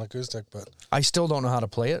everybody learns on acoustic. But I still don't know how to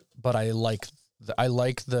play it, but I like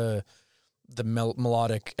the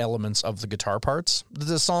melodic elements of the guitar parts.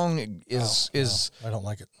 The song is. I don't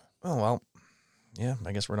like it. Oh well, yeah.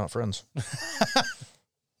 I guess we're not friends.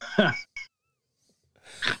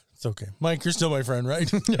 It's okay, Mike. You're still my friend, right?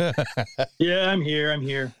 Yeah, I'm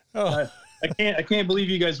here. Oh. I can't believe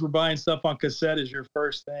you guys were buying stuff on cassette as your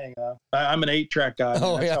first thing. I'm an 8-track guy.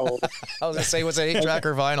 Oh, yeah. I was gonna say, what's an 8-track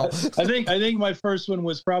or vinyl? I think my first one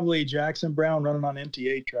was probably Jackson Browne running on empty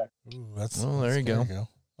 8-track. Ooh, there you go.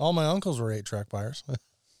 All my uncles were 8-track buyers.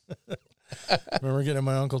 Remember getting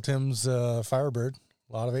my Uncle Tim's Firebird?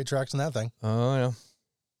 A lot of 8-tracks in that thing. Oh yeah.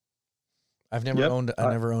 I've never owned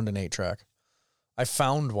an 8-track. I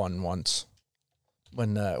found one once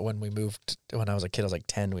when we moved. When I was a kid, I was like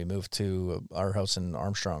 10. We moved to our house in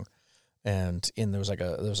Armstrong, and there was like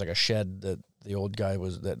a shed that the old guy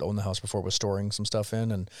that owned the house before was storing some stuff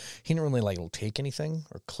in, and he didn't really take anything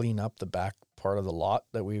or clean up the back part of the lot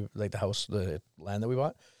that we the land that we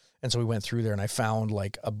bought. And so we went through there, and I found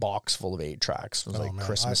a box full of 8-tracks. It was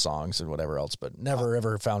Christmas songs and whatever else, but never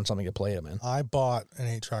ever found something to play them in. I bought an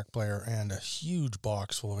 8-track player and a huge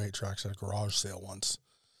box full of 8-tracks at a garage sale once.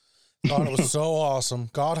 Thought it was so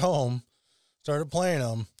awesome. Got home, started playing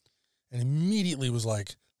them, and immediately was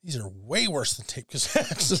like, these are way worse than tape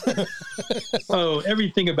cassettes. Oh,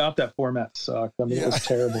 everything about that format sucked. I mean, It was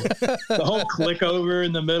terrible. The whole click over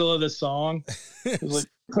in the middle of the song. It was like,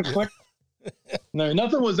 click, click. No,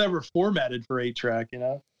 nothing was ever formatted for 8-track,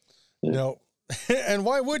 No, and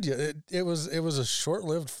why would you? It was a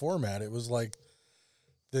short-lived format. It was like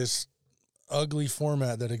this ugly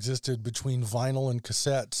format that existed between vinyl and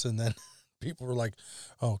cassettes, and then people were like,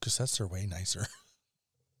 "Oh, cassettes are way nicer."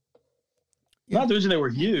 Not the reason they were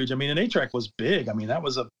huge. I mean, an 8-track was big. I mean, that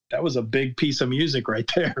was a big piece of music right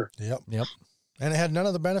there. Yep. And it had none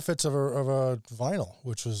of the benefits of a vinyl,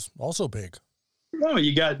 which was also big. No,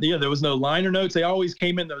 there was no liner notes. They always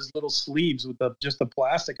came in those little sleeves with just the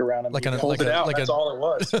plastic around them. Hold it out. That's all it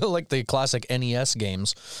was. Like the classic NES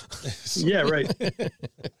games. Yeah, right.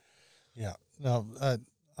 Yeah. No,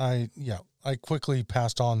 I quickly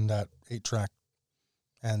passed on that 8-track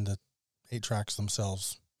and the 8 tracks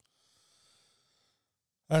themselves.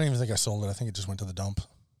 I don't even think I sold it. I think it just went to the dump.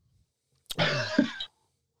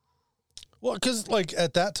 Well, because like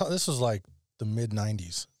at that time, this was like the mid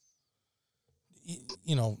 90s.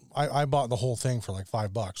 You know, I bought the whole thing for like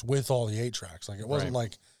 $5 with all the 8 tracks. Like it wasn't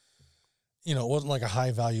like, you know, it wasn't like a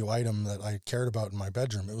high value item that I cared about in my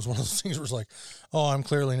bedroom. It was one of those things where it's like, oh, I'm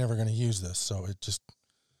clearly never going to use this. So it just,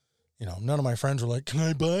 you know, none of my friends were like, can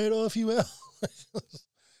I buy it off you, Al?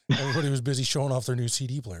 Everybody was busy showing off their new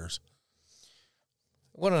CD players.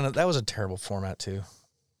 That was a terrible format too.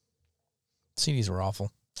 CDs were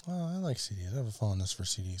awful. Oh, I like CDs. I have a fondness for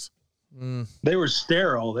CDs. They were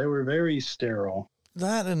sterile. They were very sterile.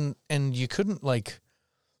 That and you couldn't, like,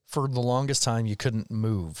 for the longest time you couldn't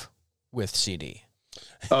move with CD.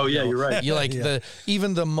 Oh yeah, you're right. You like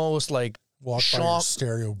even the most like shock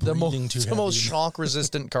stereo, the most shock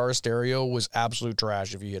resistant car stereo was absolute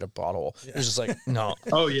trash if you hit a pothole. Yeah. It was just like, no.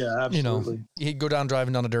 Oh yeah, absolutely. You know, you go down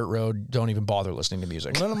driving down a dirt road, don't even bother listening to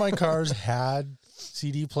music. None of my cars had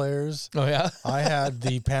CD players. Oh yeah, I had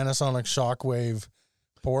the Panasonic Shockwave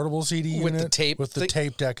portable CD with unit the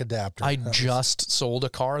tape deck adapter. I just sold a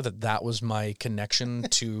car that was my connection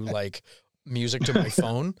to like music to my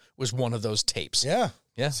phone was one of those tapes. Yeah.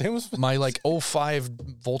 Yeah. Same with my like 05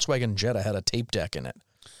 Volkswagen Jetta had a tape deck in it.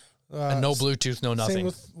 And no Bluetooth, no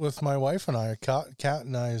nothing. Same with my wife and I. Kat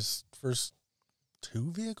and I's first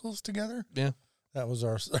 2 vehicles together. Yeah. That was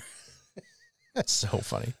our... That's so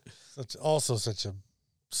funny. Also such a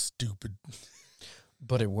stupid...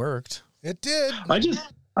 But it worked. It did.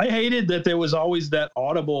 I hated that there was always that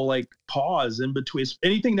audible like pause in between.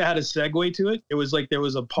 Anything that had a segue to it, it was like there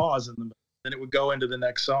was a pause in the middle, and it would go into the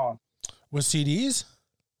next song. With CDs?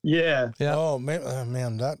 Yeah. Oh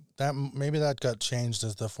man, that maybe that got changed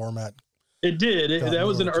as the format. It did. That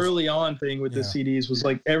was an early on thing with the CDs. Was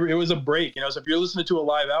like it was a break. You know, so if you're listening to a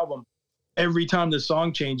live album, every time the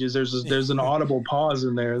song changes, there's an audible pause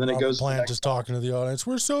in there, and then it goes. Plant just talking to the audience.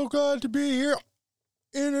 We're so glad to be here.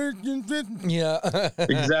 Yeah.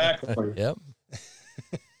 Exactly. Yep.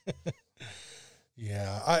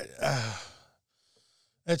 Yeah.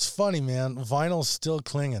 It's funny, man. Vinyl's still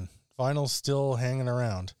clinging. Vinyl's still hanging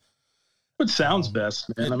around. It sounds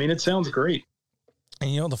best, man. I mean, it sounds great.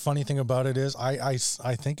 And you know, the funny thing about it is I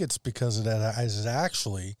think it's because it has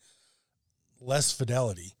actually less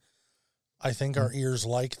fidelity. I think our ears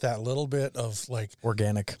like that little bit of like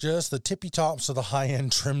organic, just the tippy tops of the high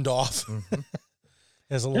end trimmed off. Mm-hmm.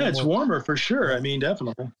 It's warmer for sure. I mean,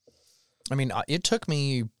 definitely. I mean, it took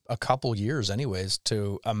me a couple years anyways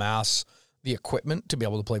to amass the equipment to be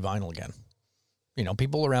able to play vinyl again. You know,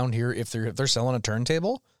 people around here, if they're selling a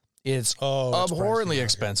turntable, it's abhorrently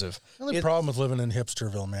expensive. The only problem with living in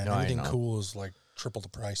Hipsterville, man, No, everything cool is like triple the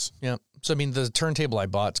price. Yeah. So, I mean, the turntable I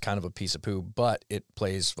bought is kind of a piece of poo, but it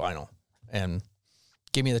plays vinyl and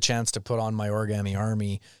give me the chance to put on my Origami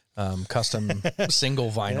Army custom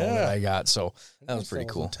single vinyl that I got. So that was pretty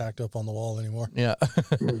cool. Tacked up on the wall anymore. Yeah.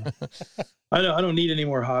 I don't need any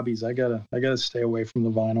more hobbies. I gotta stay away from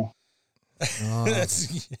the vinyl.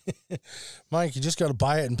 That's Mike, you just got to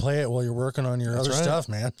buy it and play it while you're working on your other stuff,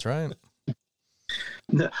 man. That's right.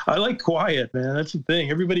 I like quiet, man. That's the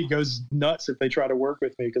thing. Everybody goes nuts if they try to work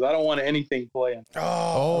with me because I don't want anything playing.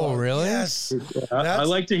 Oh, really? Yes. I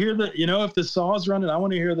like to hear if the saw's running, I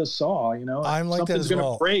want to hear the saw. You know, I'm like something's that as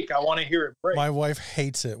gonna break. I want to hear it break. My wife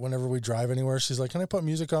hates it whenever we drive anywhere. She's like, "Can I put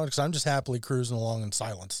music on?" Because I'm just happily cruising along in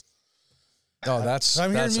silence. Oh,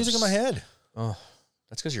 I'm hearing music in my head. Oh,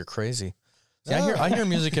 that's because you're crazy. Yeah, I hear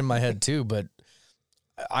music in my head too, but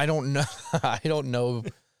I don't know. I don't know.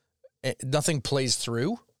 Nothing plays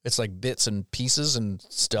through. It's like bits and pieces and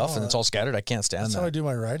stuff, and it's all scattered. I can't stand that. That's how I do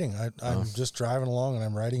my writing. I'm just driving along and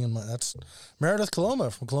I'm writing in my. That's Meredith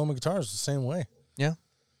Coloma from Coloma Guitars, the same way. Yeah.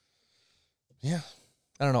 Yeah.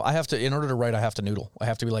 I don't know. I have to, in order to write, I have to noodle. I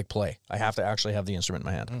have to be like play. I have to actually have the instrument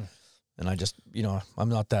in my hand. And I just, I'm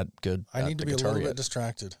not that good. I need to be a little bit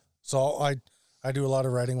distracted. So I do a lot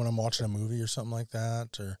of writing when I'm watching a movie or something like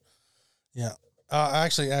that. Or, yeah.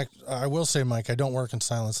 Actually, I will say, Mike, I don't work in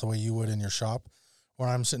silence the way you would in your shop. When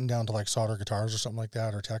I'm sitting down to like solder guitars or something like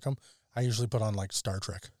that, or tech them, I usually put on like Star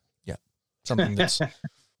Trek. Yeah. Something that's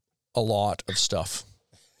a lot of stuff.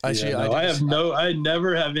 I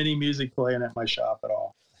never have any music playing at my shop at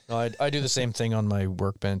all. No, I do the same thing on my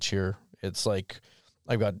workbench here. It's like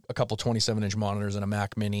I've got a couple 27-inch monitors and a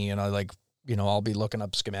Mac Mini, and I like I'll be looking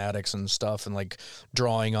up schematics and stuff and like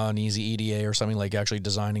drawing on Easy EDA or something, like actually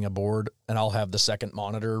designing a board, and I'll have the second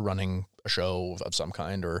monitor running a show of some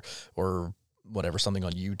kind or whatever, something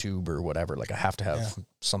on YouTube or whatever. Like I have to have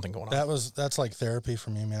something going on. That's like therapy for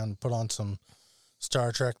me, man. Put on some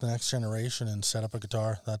Star Trek: The Next Generation and set up a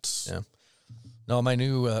guitar. No, my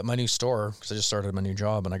new store, because I just started my new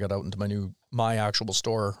job and I got out into my actual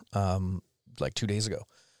store like 2 days ago,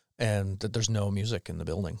 and there's no music in the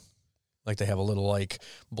building. Like they have a little like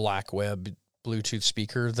black web Bluetooth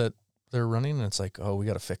speaker that they're running, and it's like, oh, we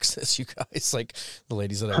got to fix this, you guys. Like the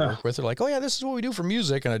ladies that I work with are like, oh yeah, this is what we do for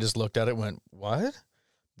music, and I just looked at it and went, what?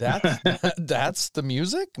 That's the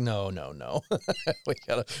music? No. we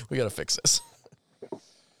gotta fix this.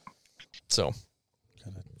 So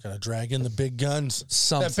gotta drag in the big guns.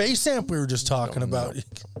 That bass amp we were just talking about.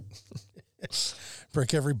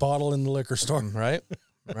 Break every bottle in the liquor store. Right.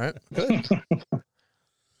 Good.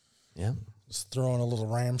 Yeah. Just throw in a little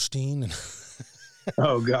Rammstein and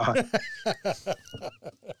oh God.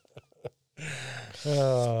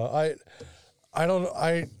 I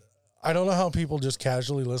don't know how people just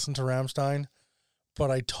casually listen to Rammstein, but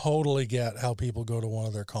I totally get how people go to one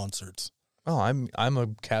of their concerts. Oh, I'm a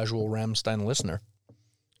casual Rammstein listener.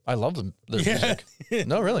 I love them. Music.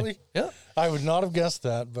 No, really? Yeah. I would not have guessed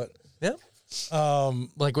that, but yeah.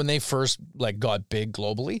 Like when they first like got big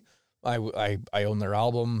globally, I own their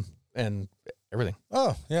album and everything.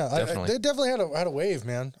 Oh yeah, they definitely had a wave,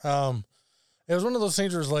 man. It was one of those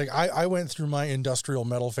things where it's like I went through my industrial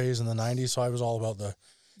metal phase in the '90s, so I was all about the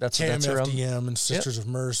KMFDM and Sisters of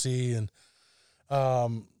Mercy, and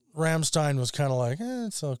Rammstein was kind of like,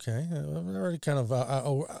 it's okay. I'm already kind of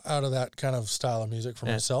out of that kind of style of music for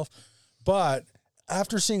myself. But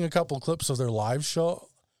after seeing a couple clips of their live show,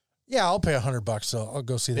 I'll pay $100, so I'll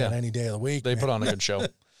go see that any day of the week. They put on a good show.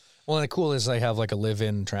 Well, and the cool is they have like a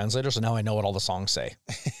live-in translator, so now I know what all the songs say.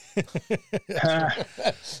 A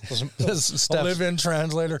live-in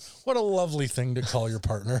translator. What a lovely thing to call your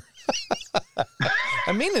partner.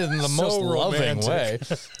 I mean it in the most loving way.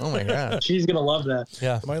 Oh my God. She's going to love that.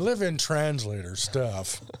 Yeah. My live-in translator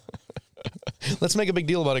stuff. Let's make a big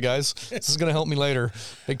deal about it, guys. This is going to help me later.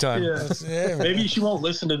 Big time. Yeah. Maybe she won't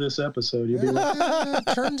listen to this episode. You'll be like,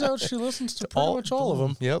 turns out she listens to pretty much all of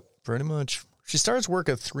them. Yep, pretty much. She starts work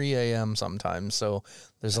at 3 a.m. sometimes, so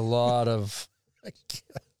there's a lot of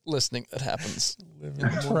listening that happens. Living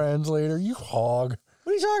translator, you hog.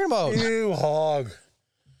 What are you talking about? You hog.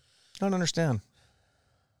 I don't understand.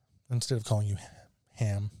 Instead of calling you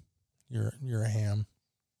ham, you're a ham.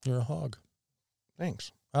 You're a hog.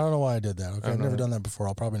 Thanks. I don't know why I did that. Okay, I've never done that before.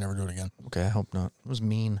 I'll probably never do it again. Okay, I hope not. It was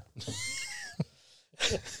mean.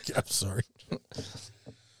 I'm sorry.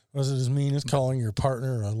 Was it as mean as calling your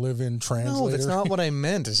partner a live-in translator? No, that's not what I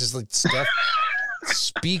meant. It's just like Steph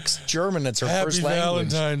speaks German. That's her first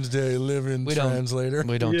language. Happy Valentine's Day, live-in translator.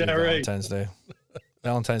 We don't do Valentine's Day.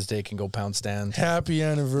 Valentine's Day can go pound stand. Happy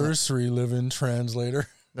anniversary, live-in translator.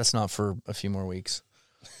 That's not for a few more weeks.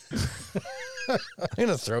 I'm going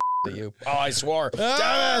to throw at you. Oh, I swore.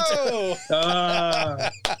 Oh! Damn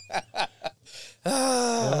it!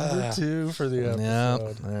 Number 2 for the episode. Yeah.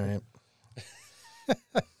 All right.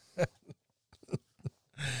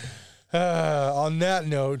 On that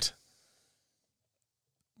note,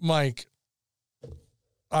 Mike,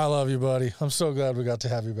 I love you, buddy. I'm so glad we got to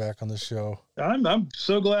have you back on the show. I'm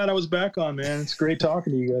so glad I was back on, man. It's great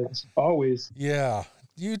talking to you guys. Always. Yeah,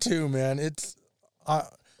 you too, man.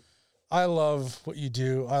 I love what you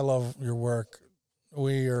do. I love your work.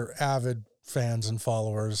 We are avid fans and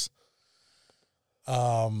followers.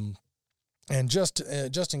 And just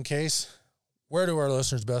in case, where do our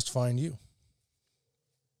listeners best find you?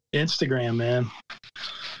 Instagram, man.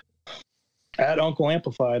 At Onkel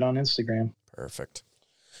Amplified on Instagram. Perfect.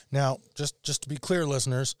 Now, just to be clear,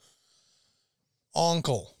 listeners,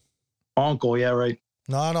 Onkel. Onkel, yeah, right.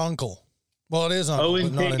 Not Uncle. Well, it is Uncle,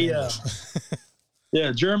 but not in English.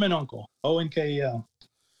 Yeah, German Onkel. Onkel.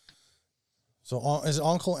 So is it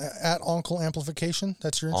Onkel at Onkel Amplification?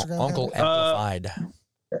 That's your Instagram Onkel handle?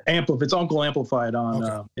 Amplified. It's Onkel Amplified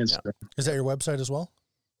on Instagram. Yeah. Is that your website as well?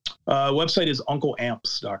 Website is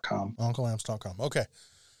uncelamps.com. Uncelamps.com. Okay.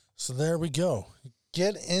 So there we go.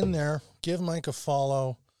 Get in there. Give Mike a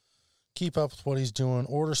follow. Keep up with what he's doing.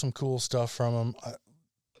 Order some cool stuff from him.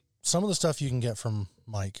 Some of the stuff you can get from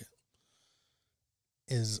Mike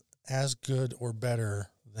is as good or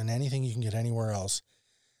better than anything you can get anywhere else,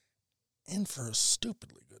 and for a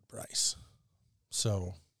stupidly good price.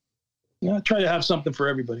 So, yeah, try to have something for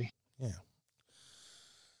everybody. Yeah,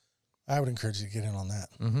 I would encourage you to get in on that.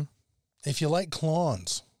 Mm-hmm. If you like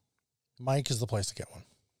clones, Mike is the place to get one.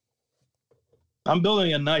 I'm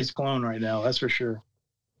building a nice clone right now. That's for sure.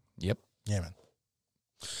 Yep. Yeah, man.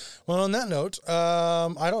 Well, on that note,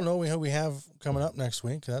 I don't know who we have coming up next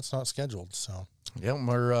week. That's not scheduled. So, Yeah,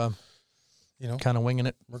 we're, kind of winging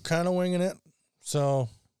it. We're kind of winging it. So,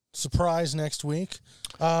 surprise next week.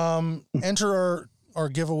 Enter our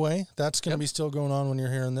giveaway. That's going to be still going on when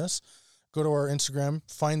you're hearing this. Go to our Instagram,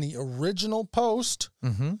 find the original post,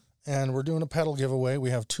 and we're doing a pedal giveaway.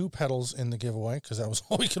 We have 2 pedals in the giveaway because that was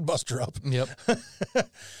all we could muster up. Yep.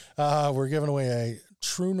 We're giving away a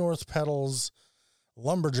True North Pedals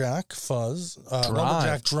Lumberjack Fuzz.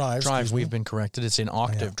 Lumberjack Drive. Drive, we've been corrected. It's an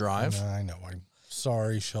octave drive. I know. I'm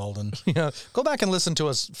sorry, Sheldon. Yeah. Go back and listen to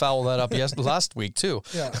us foul that up last week, too.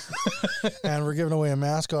 Yeah. And we're giving away a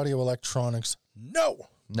Mask Audio Electronics. No.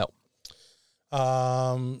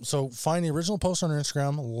 So find the original post on our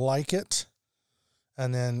Instagram, like it,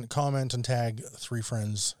 and then comment and tag 3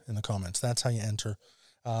 friends in the comments. That's how you enter.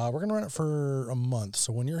 We're going to run it for a month.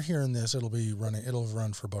 So when you're hearing this, it'll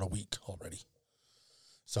run for about a week already.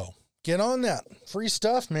 So get on that. Free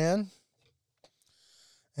stuff, man.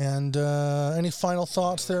 And any final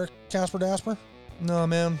thoughts there, Casper Dasper? No,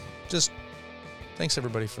 man. Just thanks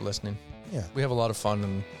everybody for listening. Yeah. We have a lot of fun,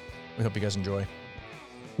 and we hope you guys enjoy.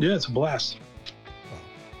 Yeah, it's a blast.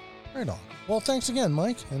 Right on. Well, thanks again,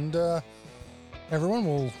 Mike. And everyone,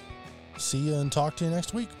 we'll see you and talk to you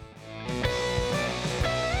next week.